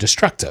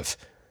destructive.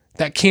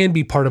 That can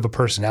be part of a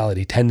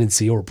personality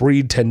tendency or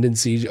breed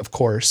tendency, of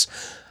course.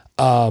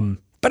 But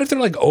if they're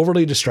like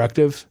overly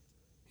destructive,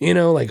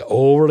 like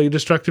overly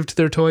destructive to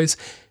their toys,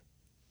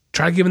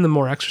 try giving them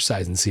more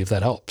exercise and see if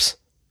that helps.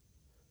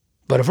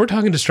 But if we're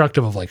talking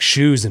destructive of like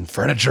shoes and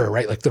furniture,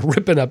 right? Like the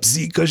ripping up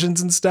seat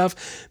cushions and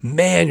stuff,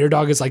 man, your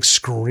dog is like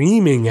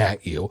screaming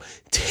at you,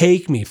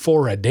 take me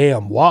for a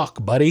damn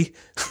walk, buddy.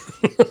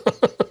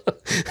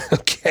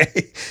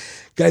 Okay.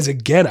 Guys,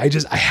 again,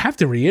 I have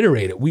to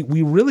reiterate it.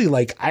 We really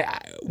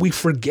we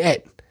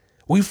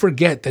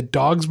forget that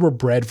dogs were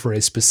bred for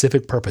a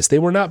specific purpose. They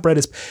were not bred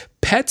as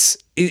pets.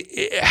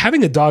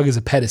 Having a dog as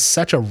a pet is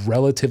such a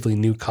relatively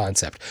new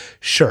concept.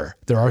 Sure,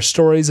 there are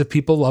stories of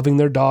people loving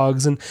their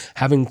dogs and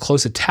having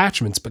close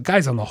attachments, but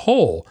guys, on the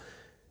whole,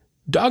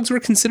 dogs were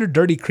considered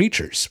dirty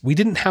creatures. We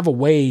didn't have a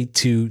way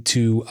to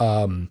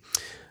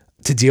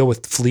deal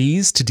with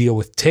fleas, to deal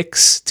with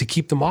ticks, to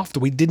keep them off.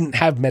 We didn't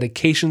have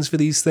medications for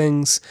these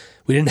things.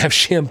 We didn't have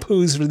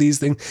shampoos for these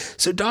things.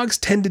 So dogs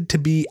tended to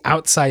be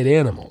outside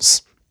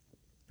animals.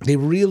 They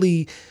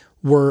really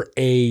were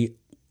a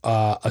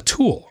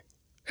tool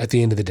at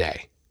the end of the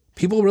day.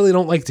 People really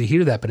don't like to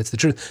hear that, but it's the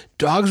truth.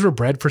 Dogs were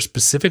bred for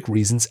specific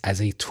reasons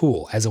as a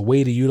tool, as a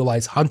way to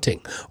utilize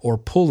hunting or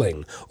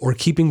pulling or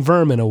keeping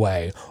vermin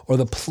away, or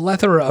the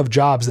plethora of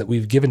jobs that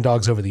we've given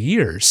dogs over the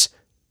years.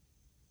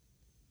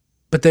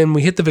 But then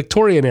we hit the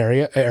Victorian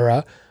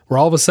era where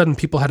all of a sudden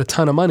people had a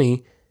ton of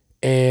money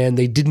and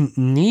they didn't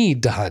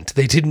need to hunt.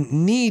 They didn't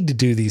need to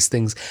do these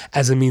things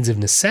as a means of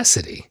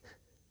necessity.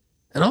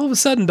 And all of a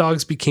sudden,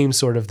 dogs became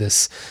sort of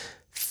this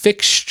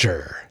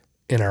fixture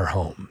in our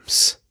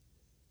homes.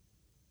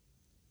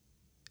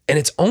 And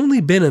it's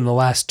only been in the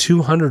last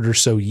 200 or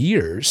so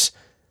years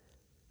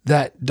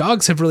that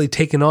dogs have really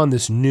taken on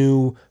this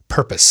new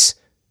purpose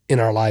in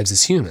our lives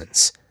as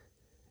humans.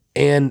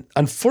 And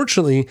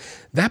unfortunately,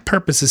 that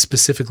purpose is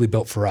specifically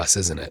built for us,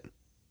 isn't it?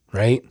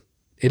 Right?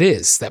 It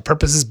is. That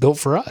purpose is built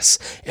for us.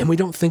 And we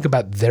don't think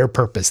about their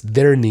purpose,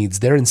 their needs,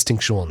 their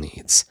instinctual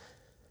needs.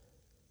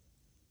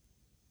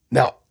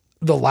 Now,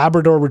 the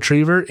Labrador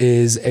Retriever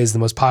is the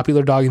most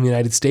popular dog in the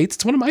United States.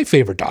 It's one of my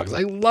favorite dogs.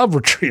 I love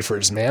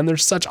retrievers, man. They're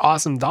such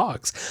awesome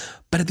dogs.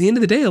 But at the end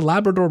of the day, a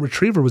Labrador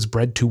Retriever was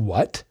bred to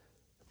what?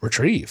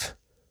 Retrieve.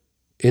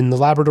 In the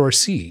Labrador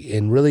Sea,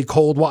 in really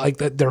cold water,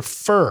 like their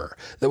fur,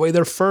 the way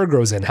their fur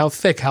grows in, how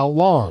thick, how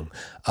long,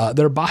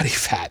 their body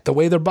fat, the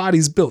way their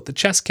body's built, the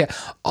chest cap,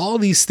 all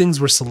these things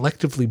were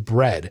selectively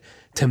bred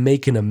to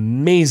make an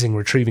amazing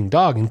retrieving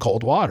dog in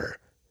cold water.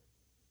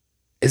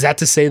 Is that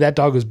to say that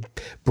dog was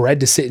bred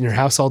to sit in your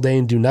house all day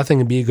and do nothing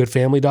and be a good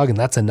family dog and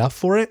that's enough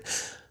for it?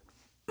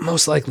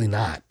 Most likely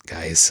not,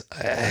 guys,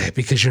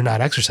 because you're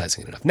not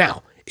exercising it enough.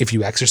 Now, if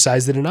you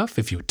exercised it enough,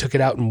 if you took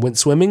it out and went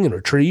swimming and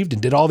retrieved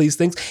and did all these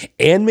things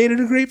and made it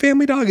a great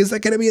family dog, is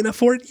that going to be enough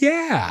for it?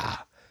 Yeah.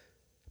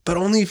 But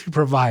only if you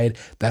provide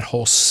that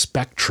whole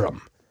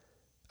spectrum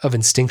of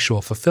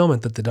instinctual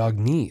fulfillment that the dog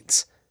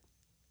needs.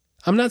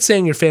 I'm not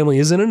saying your family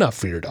isn't enough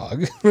for your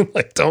dog.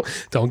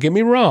 Don't get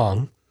me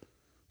wrong.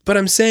 But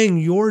I'm saying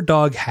your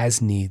dog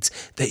has needs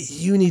that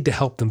you need to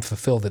help them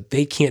fulfill that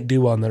they can't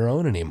do on their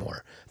own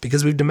anymore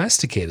because we've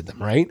domesticated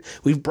them, right?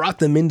 We've brought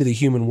them into the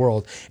human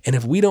world. And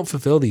if we don't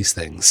fulfill these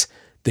things,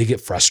 they get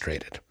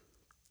frustrated.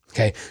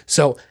 Okay.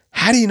 So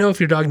how do you know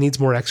if your dog needs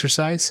more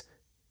exercise?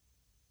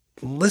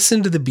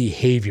 Listen to the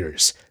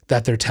behaviors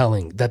that they're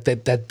telling,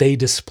 that they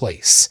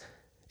displace.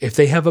 If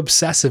they have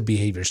obsessive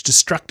behaviors,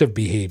 destructive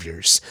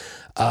behaviors,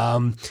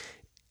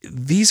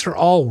 these are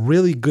all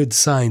really good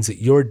signs that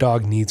your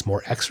dog needs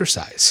more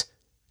exercise,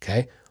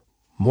 okay?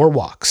 More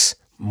walks,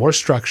 more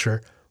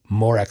structure,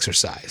 more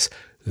exercise.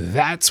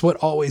 That's what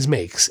always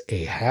makes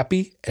a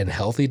happy and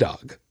healthy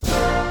dog.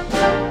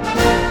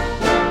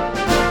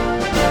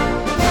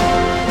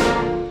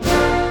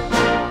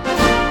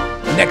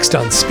 Next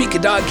on Speak a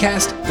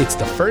Dogcast, it's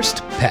the first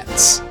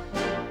pets.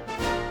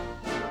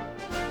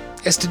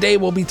 As today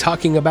we'll be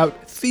talking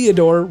about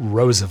Theodore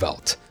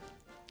Roosevelt.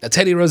 Now,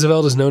 Teddy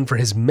Roosevelt is known for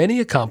his many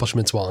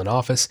accomplishments while in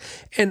office,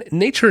 and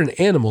nature and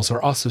animals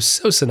are also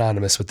so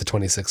synonymous with the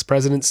 26th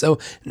president, so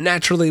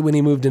naturally when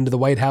he moved into the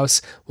White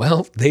House,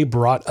 well, they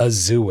brought a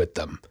zoo with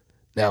them.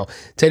 Now,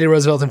 Teddy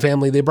Roosevelt and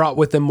family, they brought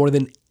with them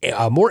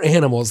more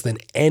animals than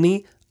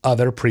any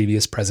other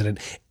previous president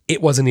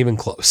It wasn't even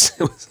close.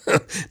 It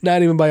was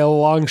not even by a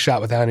long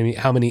shot with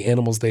how many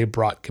animals they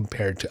brought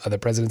compared to other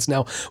presidents.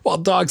 Now, while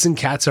dogs and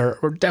cats are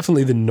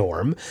definitely the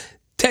norm,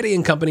 Teddy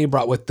and company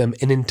brought with them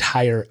an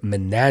entire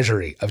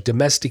menagerie of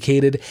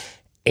domesticated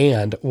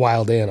and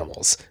wild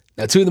animals.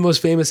 Now, two of the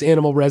most famous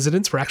animal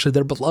residents were actually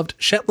their beloved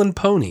Shetland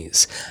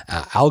ponies,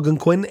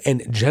 Algonquin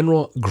and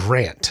General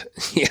Grant.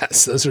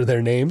 Yes, those are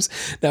their names.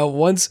 Now,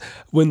 once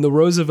when the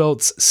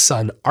Roosevelt's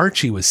son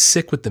Archie was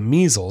sick with the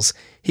measles,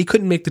 he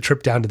couldn't make the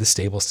trip down to the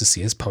stables to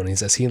see his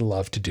ponies as he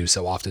loved to do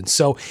so often.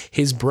 So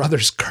his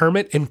brothers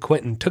Kermit and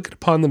Quentin took it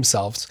upon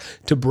themselves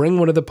to bring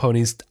one of the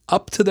ponies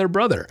up to their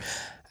brother.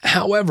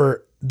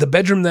 However, the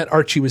bedroom that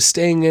Archie was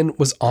staying in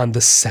was on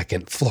the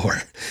second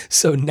floor.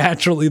 So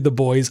naturally, the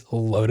boys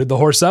loaded the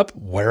horse up,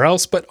 where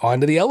else but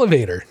onto the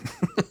elevator.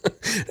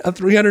 A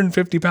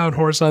 350-pound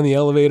horse on the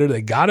elevator,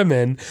 they got him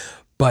in,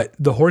 but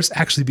the horse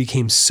actually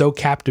became so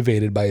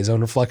captivated by his own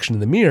reflection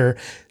in the mirror,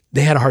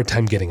 they had a hard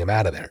time getting him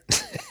out of there.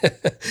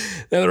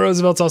 Now, the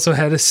Roosevelts also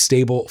had a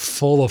stable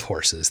full of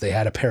horses. They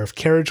had a pair of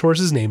carriage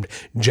horses named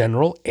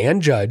General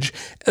and Judge,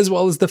 as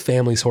well as the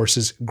family's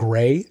horses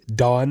Gray,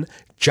 Dawn,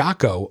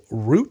 Jocko,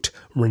 Root,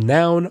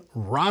 Renown,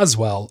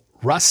 Roswell,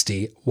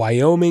 Rusty,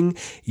 Wyoming,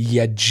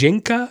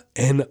 Yajinka,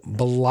 and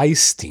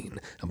Bleistene.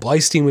 Now,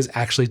 Bleistene was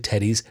actually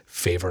Teddy's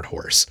favorite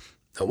horse.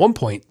 At one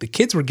point, the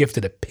kids were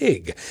gifted a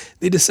pig.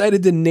 They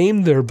decided to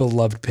name their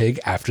beloved pig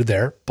after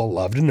their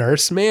beloved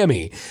nurse,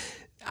 Mammy.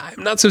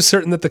 I'm not so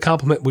certain that the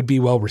compliment would be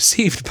well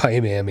received by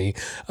Mammy.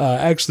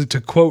 Actually,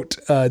 to quote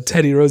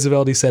Teddy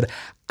Roosevelt, he said,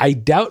 "I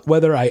doubt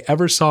whether I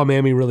ever saw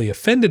Mammy really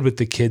offended with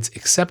the kids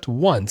except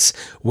once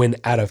when,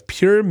 out of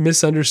pure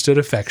misunderstood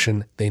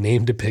affection, they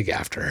named a pig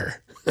after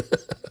her."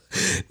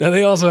 Now,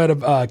 they also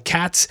had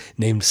cats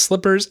named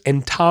Slippers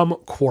and Tom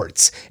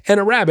Quartz,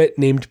 and a rabbit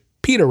named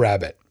Peter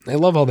Rabbit. I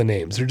love all the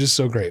names. They're just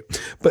so great.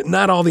 But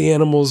not all the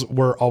animals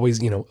were always,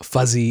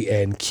 fuzzy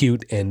and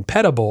cute and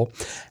pettable.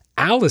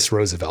 Alice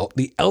Roosevelt,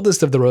 the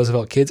eldest of the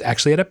Roosevelt kids,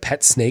 actually had a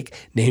pet snake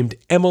named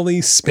Emily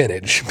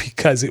Spinach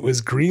because it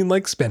was green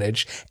like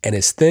spinach and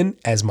as thin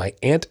as my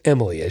Aunt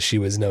Emily, as she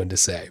was known to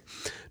say.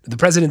 The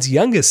president's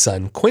youngest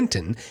son,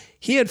 Quentin,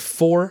 he had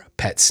 4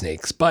 pet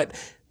snakes, but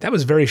that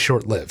was very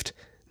short-lived.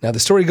 Now, the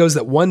story goes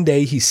that one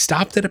day he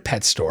stopped at a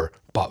pet store,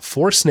 bought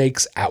 4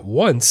 snakes at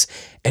once,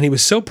 and he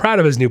was so proud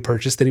of his new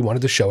purchase that he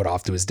wanted to show it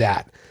off to his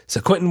dad. So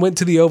Quentin went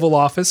to the Oval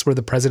Office where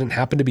the president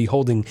happened to be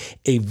holding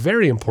a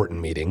very important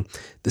meeting.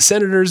 The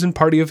senators and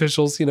party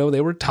officials,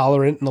 they were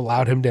tolerant and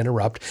allowed him to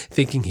interrupt,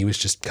 thinking he was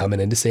just coming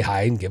in to say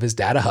hi and give his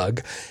dad a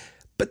hug.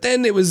 But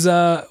then it was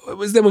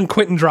then when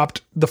Quentin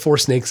dropped the 4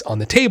 snakes on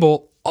the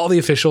table, all the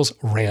officials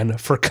ran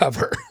for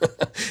cover.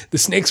 The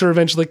snakes were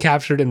eventually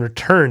captured and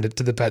returned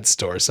to the pet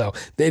store, so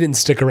they didn't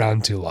stick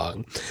around too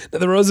long. Now,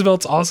 the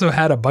Roosevelts also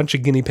had a bunch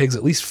of guinea pigs.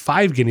 At least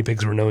 5 guinea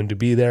pigs were known to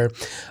be there.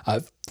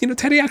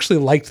 Teddy actually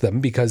liked them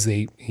because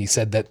he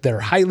said that their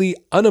highly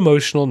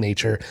unemotional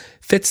nature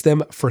fits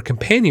them for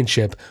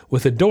companionship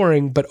with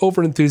adoring but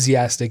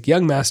overenthusiastic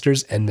young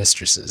masters and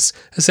mistresses.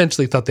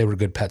 Essentially thought they were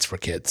good pets for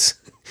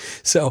kids.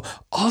 So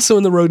also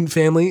in the rodent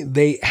family,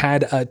 they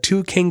had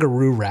 2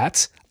 kangaroo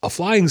rats, a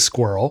flying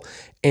squirrel,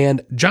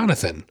 and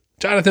Jonathan.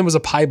 Jonathan was a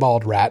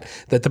piebald rat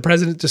that the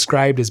president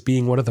described as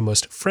being one of the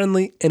most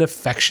friendly and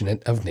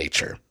affectionate of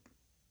nature.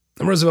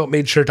 And Roosevelt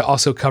made sure to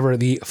also cover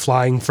the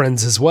flying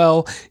friends as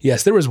well.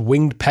 Yes, there was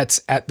winged pets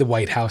at the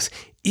White House.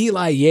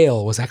 Eli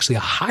Yale was actually a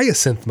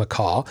hyacinth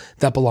macaw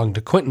that belonged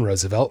to Quentin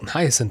Roosevelt. And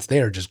hyacinths, they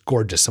are just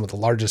gorgeous. Some of the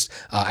largest,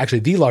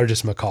 the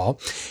largest macaw.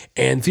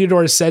 And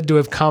Theodore is said to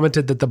have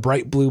commented that the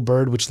bright blue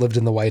bird, which lived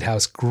in the White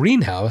House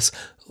greenhouse,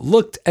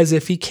 looked as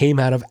if he came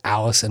out of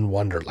Alice in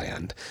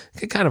Wonderland. I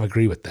could kind of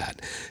agree with that.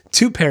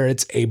 2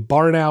 parrots, a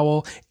barn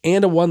owl,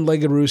 and a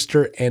 1-legged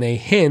rooster, and a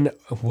hen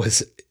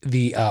was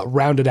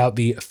rounded out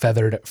the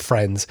feathered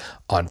friends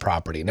on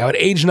property. Now, at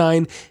age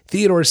 9,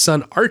 Theodore's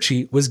son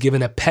Archie was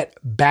given a pet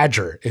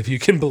badger, if you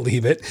can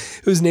believe it,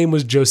 whose name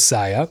was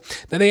Josiah.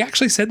 Now, they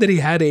actually said that he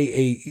had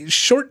a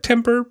short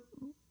temper,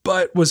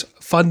 but was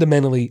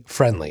fundamentally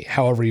friendly,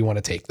 however you want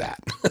to take that.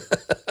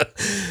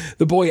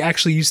 The boy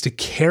actually used to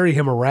carry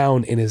him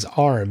around in his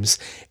arms,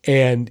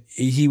 and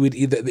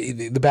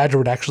the badger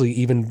would actually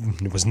even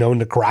was known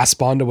to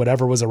grasp onto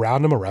whatever was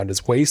around him, around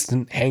his waist,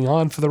 and hang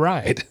on for the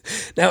ride.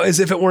 Now, as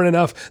if it weren't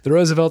enough, the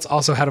Roosevelts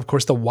also had, of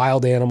course, the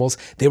wild animals.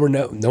 They were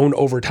known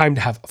over time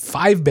to have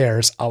 5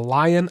 bears, a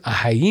lion, a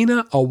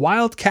hyena, a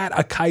wildcat,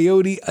 a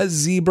coyote, a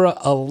zebra,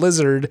 a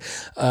lizard,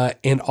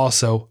 and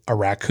also a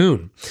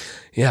raccoon.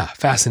 Yeah,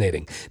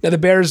 fascinating. Now, the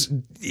bears,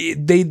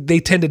 they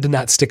tended to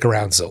not stick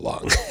around so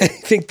long. I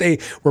think they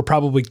were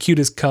probably cute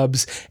as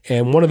cubs,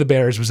 and one of the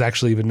bears was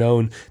actually even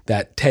known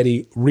that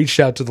Teddy reached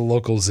out to the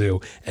local zoo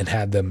and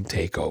had them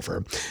take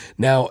over.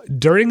 Now,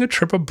 during a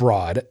trip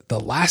abroad, the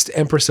last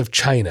empress of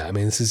China,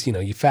 this is,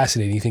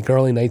 fascinating. You think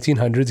early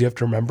 1900s, you have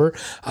to remember.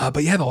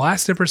 But yeah, the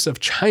last empress of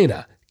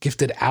China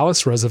gifted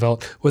Alice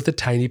Roosevelt with a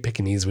tiny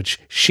Pekingese, which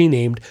she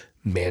named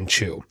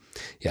Manchu.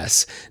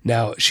 Yes.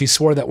 Now, she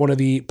swore that one of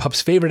the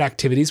pup's favorite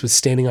activities was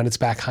standing on its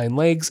back hind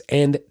legs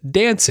and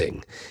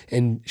dancing.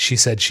 And she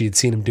said she had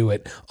seen him do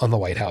it on the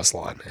White House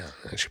lawn.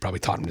 Yeah, she probably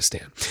taught him to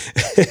stand.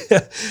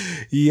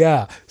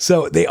 Yeah.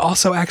 So they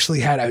also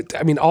actually had,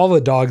 all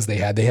the dogs they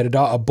had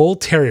a bull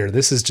terrier.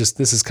 This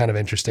is kind of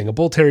interesting. A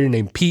bull terrier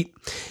named Pete.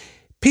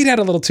 Pete had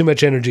a little too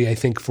much energy, I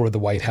think, for the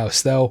White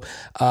House, though.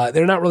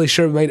 They're not really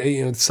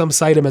sure. Some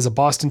cite him as a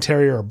Boston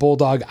Terrier or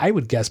Bulldog. I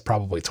would guess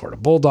probably toward a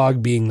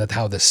Bulldog, being that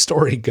how the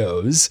story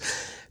goes,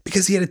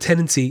 because he had a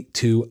tendency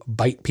to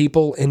bite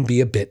people and be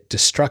a bit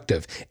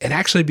destructive. It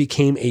actually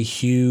became a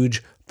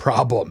huge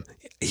problem.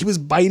 He was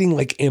biting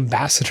like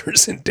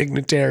ambassadors and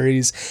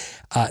dignitaries.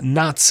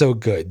 Not so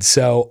good.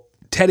 So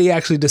Teddy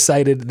actually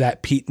decided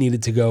that Pete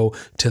needed to go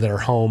to their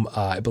home,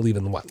 I believe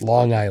in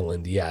Long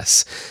Island.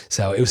 Yes.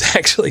 So it was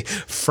actually,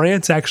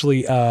 France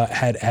actually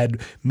had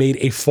made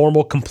a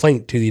formal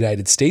complaint to the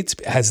United States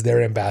as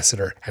their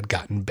ambassador had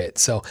gotten bit.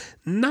 So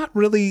not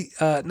really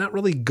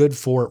good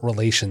for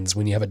relations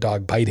when you have a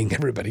dog biting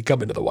everybody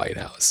coming to the White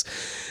House.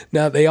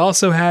 Now, they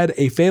also had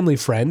a family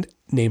friend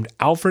named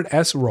Alfred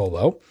S.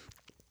 Rollo.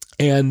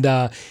 And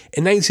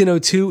in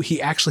 1902,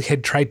 he actually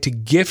had tried to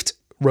gift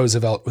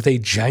Roosevelt with a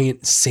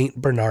giant St.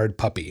 Bernard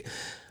puppy.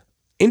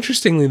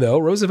 Interestingly, though,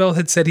 Roosevelt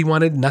had said he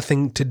wanted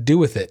nothing to do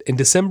with it. In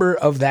December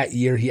of that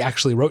year, he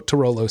actually wrote to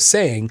Rollo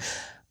saying,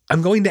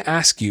 "I'm going to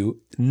ask you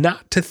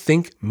not to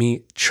think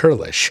me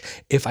churlish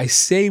if I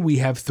say we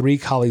have 3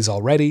 collies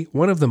already,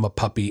 one of them a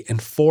puppy,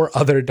 and 4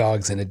 other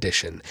dogs in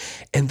addition,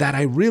 and that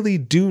I really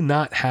do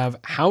not have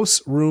house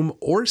room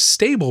or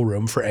stable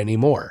room for any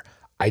more.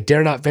 I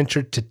dare not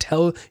venture to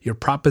tell your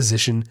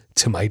proposition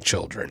to my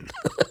children."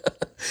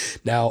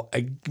 Now,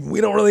 we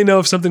don't really know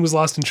if something was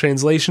lost in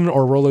translation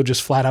or Rollo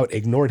just flat out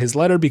ignored his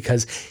letter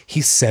because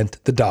he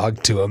sent the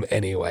dog to him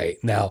anyway.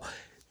 Now,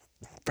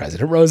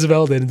 President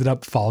Roosevelt ended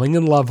up falling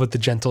in love with the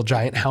gentle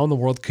giant. How in the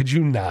world could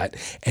you not?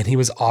 And he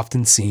was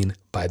often seen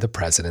by the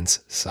president's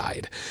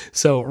side.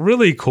 So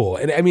really cool.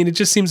 And it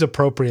just seems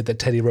appropriate that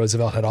Teddy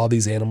Roosevelt had all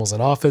these animals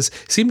in office,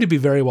 seemed to be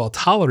very well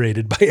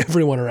tolerated by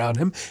everyone around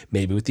him,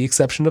 maybe with the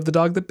exception of the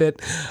dog that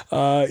bit,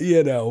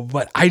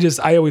 but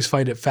I always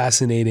find it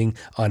fascinating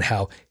on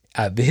how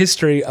the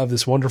history of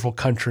this wonderful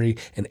country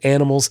and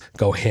animals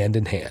go hand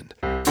in hand.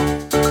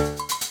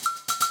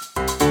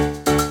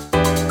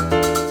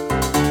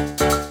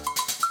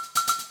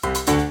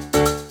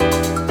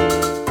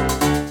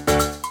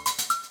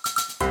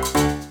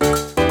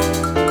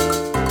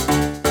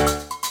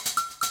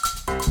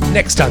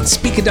 Next on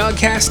Speak a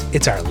Dogcast,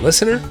 it's our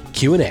listener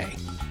Q&A.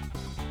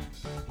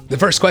 The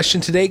first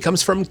question today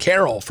comes from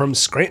Carol from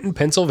Scranton,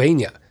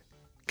 Pennsylvania.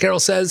 Carol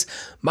says,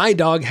 "My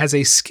dog has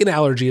a skin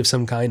allergy of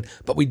some kind,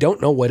 but we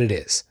don't know what it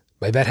is.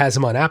 My vet has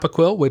him on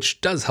Apoquel, which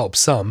does help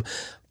some,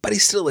 but he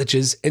still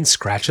itches and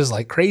scratches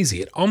like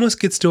crazy. It almost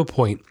gets to a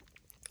point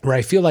where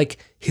I feel like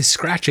his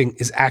scratching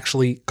is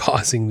actually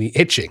causing the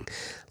itching,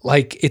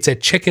 like it's a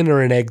chicken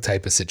or an egg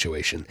type of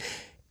situation.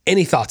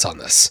 Any thoughts on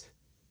this?"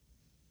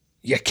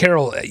 Yeah,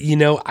 Carol,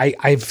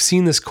 I've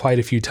seen this quite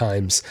a few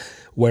times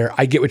where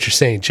I get what you're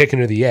saying, chicken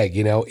or the egg,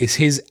 is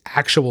his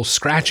actual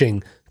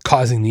scratching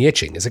causing the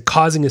itching? Is it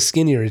causing a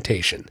skin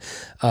irritation?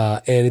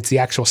 And it's the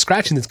actual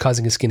scratching that's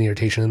causing a skin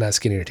irritation and not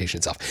skin irritation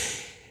itself.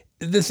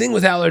 The thing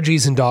with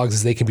allergies in dogs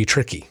is they can be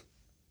tricky.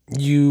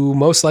 You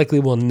most likely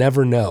will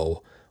never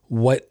know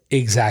what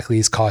exactly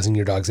is causing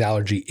your dog's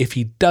allergy if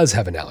he does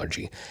have an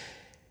allergy.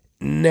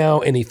 Now,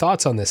 any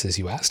thoughts on this, as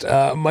you asked?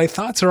 My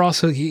thoughts are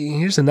also,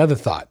 here's another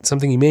thought,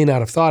 something you may not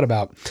have thought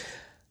about.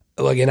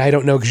 And I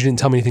don't know because you didn't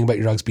tell me anything about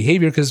your dog's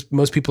behavior, because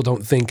most people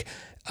don't think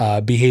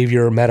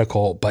behavior or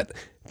medical, but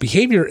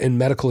behavior and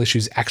medical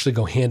issues actually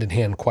go hand in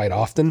hand quite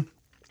often.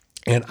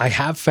 And I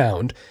have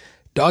found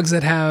dogs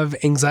that have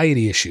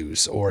anxiety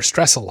issues or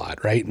stress a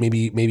lot, right?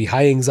 Maybe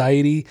high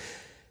anxiety,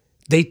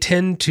 they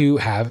tend to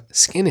have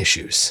skin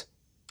issues.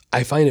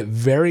 I find it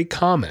very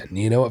common.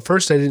 At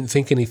first I didn't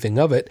think anything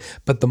of it,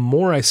 but the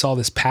more I saw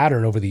this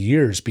pattern over the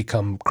years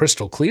become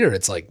crystal clear,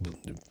 it's like,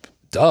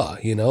 duh,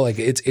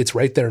 it's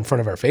right there in front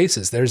of our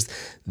faces. There's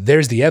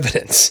the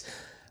evidence.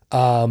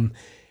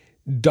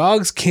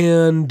 Dogs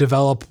can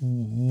develop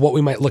what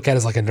we might look at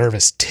as like a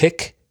nervous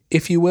tic,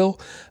 if you will.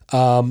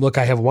 Look,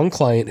 I have one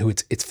client who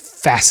it's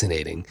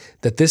fascinating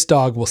that this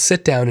dog will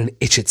sit down and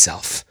itch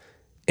itself.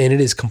 And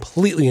it is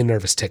completely a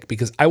nervous tic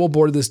because I will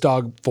board this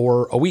dog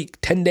for a week,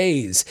 10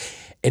 days,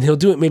 and he'll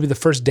do it maybe the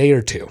first day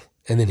or 2,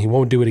 and then he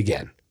won't do it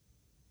again.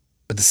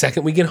 But the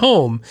second we get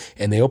home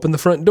and they open the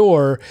front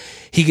door,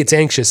 he gets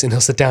anxious and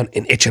he'll sit down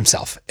and itch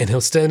himself. And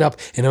he'll stand up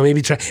and he'll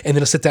maybe try, and then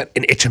he'll sit down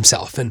and itch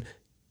himself. And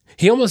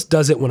he almost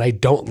does it when I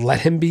don't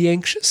let him be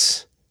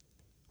anxious,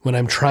 when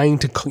I'm trying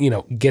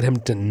to, get him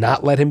to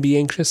not let him be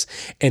anxious.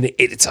 And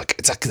it's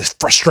like this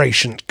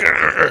frustration.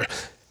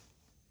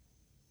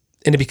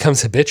 And it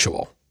becomes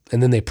habitual,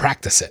 and then they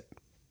practice it.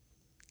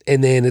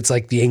 And then it's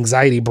like the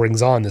anxiety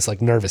brings on this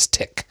like nervous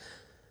tic.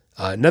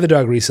 Another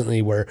dog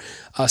recently where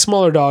a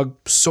smaller dog,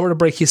 sort of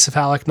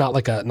brachycephalic, not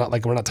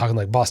like we're not talking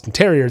like Boston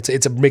Terrier.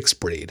 It's a mixed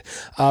breed,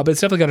 but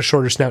it's definitely got a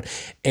shorter snout.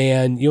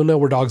 And you'll know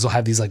where dogs will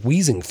have these like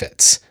wheezing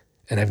fits.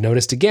 And I've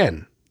noticed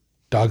again,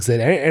 dogs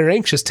that are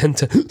anxious tend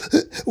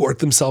to work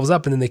themselves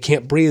up and then they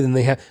can't breathe and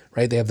they have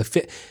the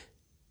fit.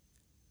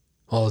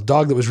 Well, a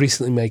dog that was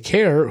recently in my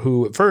care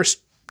who at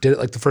first did it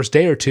like the first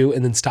day or two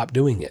and then stopped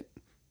doing it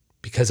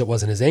because it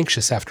wasn't as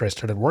anxious after I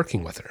started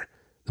working with her.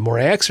 The more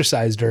I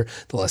exercised her,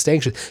 the less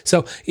anxious.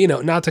 So,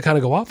 not to kind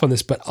of go off on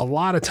this, but a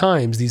lot of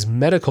times these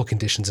medical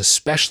conditions,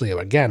 especially,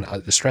 again,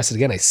 I'll stress it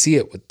again, I see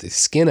it with the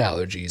skin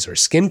allergies or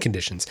skin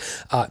conditions,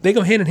 they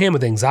go hand in hand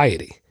with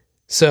anxiety.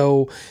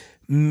 So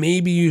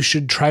maybe you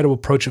should try to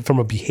approach it from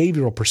a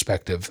behavioral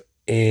perspective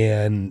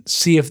and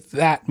see if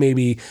that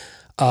maybe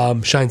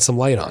shines some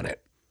light on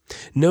it.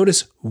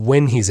 Notice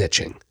when he's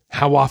itching,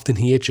 how often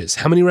he itches,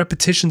 how many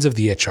repetitions of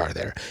the itch are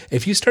there.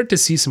 If you start to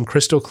see some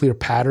crystal clear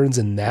patterns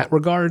in that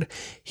regard,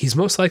 he's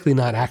most likely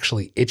not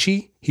actually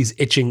itchy. He's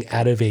itching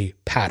out of a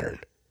pattern,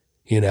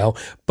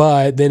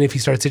 But then if he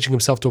starts itching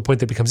himself to a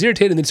point that becomes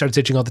irritated and then starts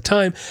itching all the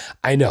time,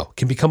 I know,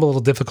 can become a little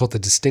difficult to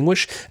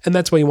distinguish. And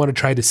that's why you want to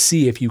try to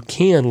see if you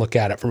can look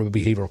at it from a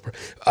behavioral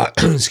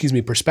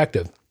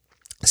perspective.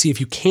 See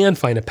if you can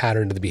find a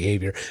pattern to the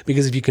behavior,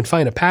 because if you can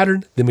find a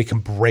pattern, then we can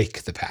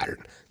break the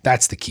pattern.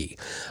 That's the key.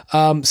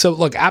 So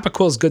look,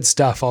 Apoquel is good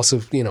stuff. Also,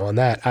 on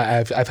that,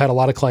 I've had a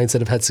lot of clients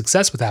that have had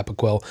success with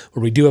Apoquel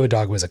where we do have a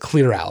dog who has a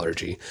clear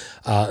allergy,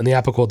 and the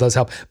Apoquel does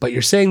help. But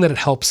you're saying that it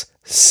helps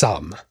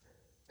some.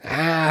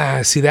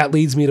 See, that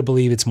leads me to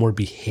believe it's more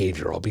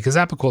behavioral because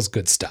Apoquel is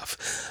good stuff.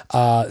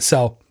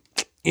 So,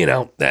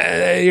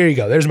 there you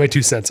go. There's my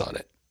 2 cents on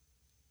it.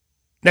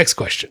 Next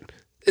question.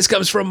 This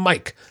comes from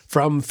Mike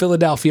from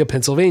Philadelphia,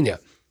 Pennsylvania.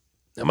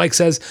 Now, Mike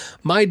says,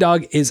 my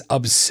dog is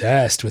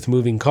obsessed with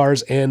moving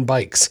cars and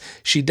bikes.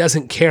 She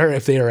doesn't care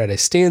if they are at a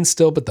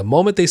standstill, but the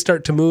moment they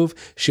start to move,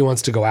 she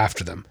wants to go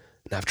after them.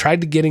 And I've tried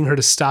to getting her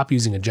to stop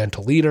using a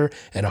gentle leader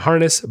and a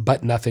harness,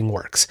 but nothing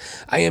works.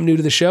 I am new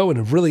to the show and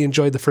have really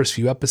enjoyed the first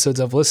few episodes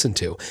I've listened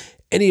to.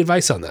 Any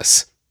advice on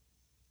this?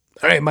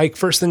 All right, Mike,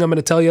 first thing I'm going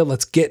to tell you,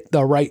 let's get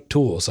the right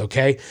tools,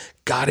 okay?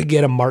 Got to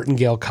get a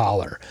martingale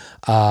collar.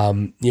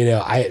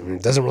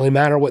 It doesn't really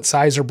matter what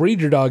size or breed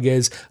your dog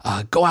is.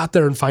 Go out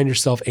there and find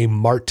yourself a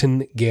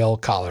martingale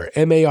collar,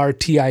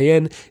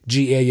 Martingale,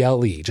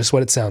 just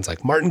what it sounds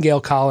like.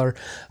 Martingale collar.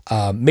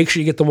 Make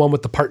sure you get the one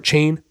with the part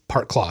chain,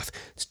 part cloth.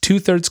 It's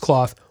 2/3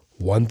 cloth,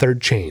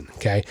 1/3 chain,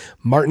 okay?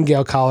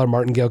 Martingale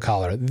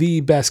collar, the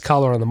best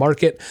collar on the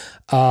market.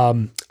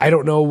 I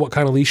don't know what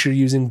kind of leash you're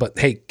using, but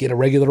hey, get a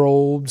regular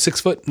old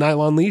 6-foot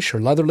nylon leash or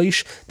leather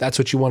leash. That's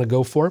what you want to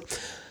go for.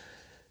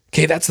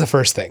 Okay, that's the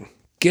first thing.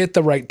 Get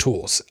the right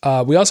tools.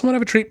 We also want to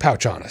have a treat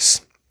pouch on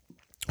us.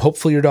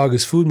 Hopefully your dog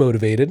is food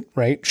motivated,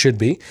 right? Should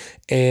be.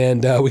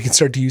 And we can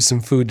start to use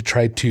some food to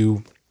try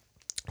to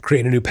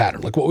create a new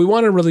pattern. Like what we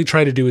want to really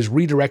try to do is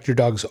redirect your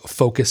dog's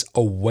focus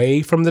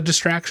away from the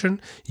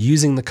distraction,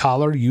 using the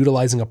collar,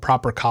 utilizing a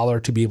proper collar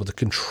to be able to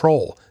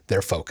control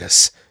their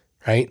focus,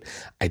 right?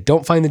 I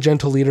don't find the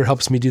gentle leader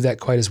helps me do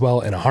that quite as well,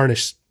 and a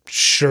harness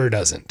sure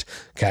doesn't,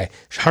 okay?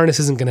 Harness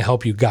isn't going to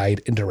help you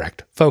guide and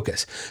direct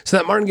focus. So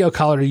that martingale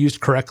collar used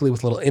correctly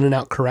with little in and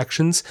out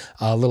corrections,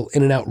 little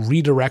in and out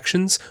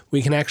redirections,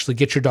 we can actually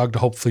get your dog to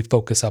hopefully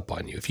focus up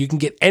on you. If you can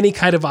get any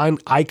kind of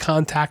eye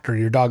contact or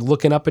your dog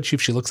looking up at you,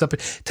 if she looks up,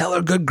 tell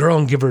her good girl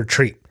and give her a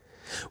treat.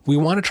 We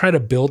want to try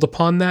to build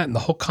upon that. And the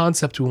whole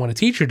concept we want to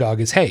teach your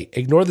dog is, hey,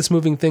 ignore this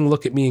moving thing,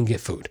 look at me and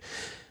get food.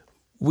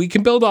 We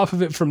can build off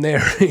of it from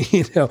there,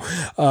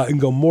 and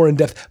go more in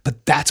depth,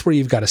 but that's where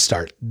you've got to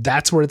start.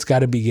 That's where it's got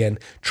to begin,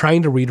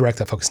 trying to redirect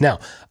that focus. Now,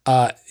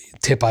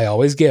 tip I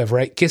always give,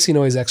 right? Kissy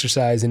noise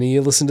exercise. And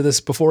you listened to this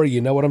before,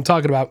 you know what I'm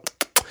talking about.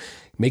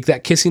 Make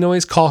that kissy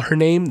noise, call her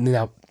name.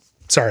 Now,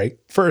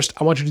 first,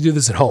 I want you to do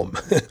this at home.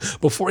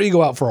 Before you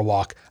go out for a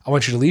walk, I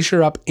want you to leash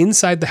her up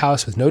inside the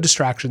house with no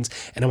distractions,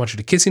 and I want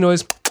you to kissy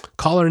noise,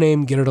 call her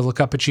name, get her to look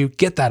up at you,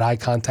 get that eye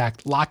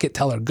contact, lock it,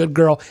 tell her good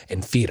girl,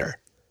 and feed her.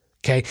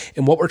 Okay.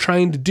 And what we're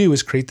trying to do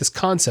is create this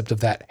concept of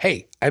that.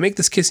 Hey, I make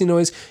this kissy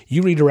noise,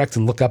 you redirect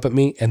and look up at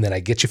me, and then I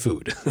get you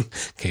food.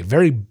 Okay.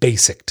 Very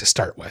basic to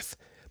start with,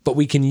 but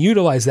we can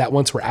utilize that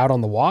once we're out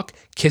on the walk,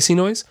 kissy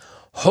noise.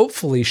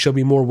 Hopefully she'll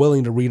be more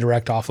willing to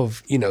redirect off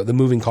of, the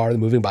moving car, the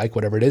moving bike,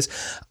 whatever it is,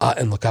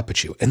 and look up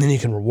at you. And then you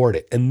can reward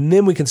it. And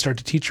then we can start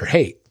to teach her,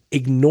 hey,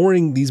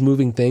 ignoring these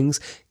moving things,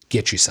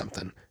 get you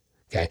something.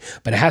 Okay.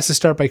 But it has to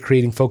start by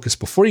creating focus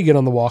before you get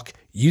on the walk,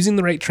 using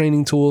the right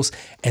training tools,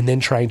 and then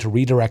trying to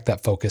redirect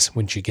that focus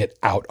once you get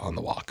out on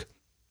the walk.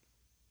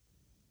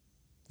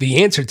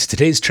 The answer to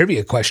today's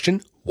trivia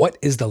question, what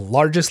is the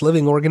largest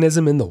living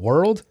organism in the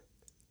world?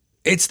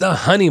 It's the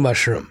honey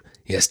mushroom.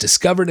 Yes,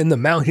 discovered in the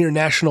Malheur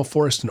National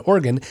Forest in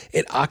Oregon,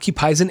 it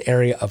occupies an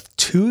area of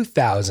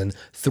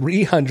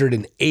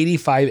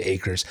 2,385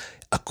 acres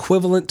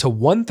equivalent to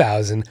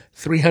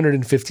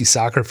 1,350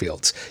 soccer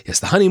fields. Yes,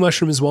 the honey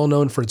mushroom is well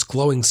known for its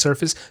glowing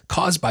surface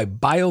caused by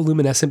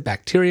bioluminescent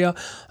bacteria,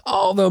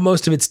 although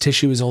most of its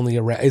tissue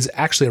is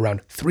actually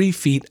around 3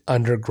 feet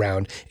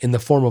underground in the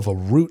form of a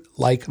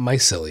root-like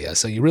mycelia,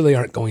 so you really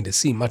aren't going to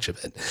see much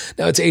of it.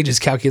 Now, its age is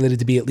calculated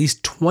to be at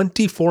least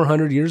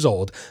 2,400 years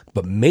old,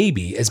 but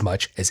maybe as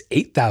much as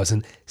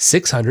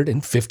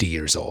 8,650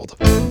 years old.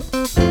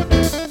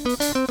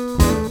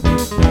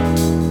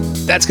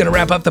 That's going to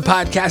wrap up the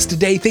podcast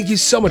today. Thank you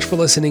so much for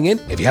listening in.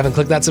 If you haven't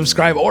clicked that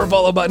subscribe or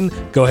follow button,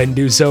 go ahead and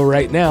do so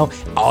right now.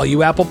 All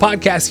you Apple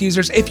Podcast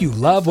users, if you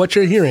love what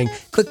you're hearing,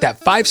 click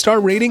that 5-star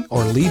rating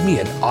or leave me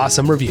an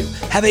awesome review.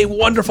 Have a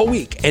wonderful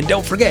week. And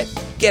don't forget,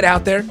 get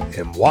out there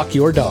and walk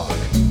your dog.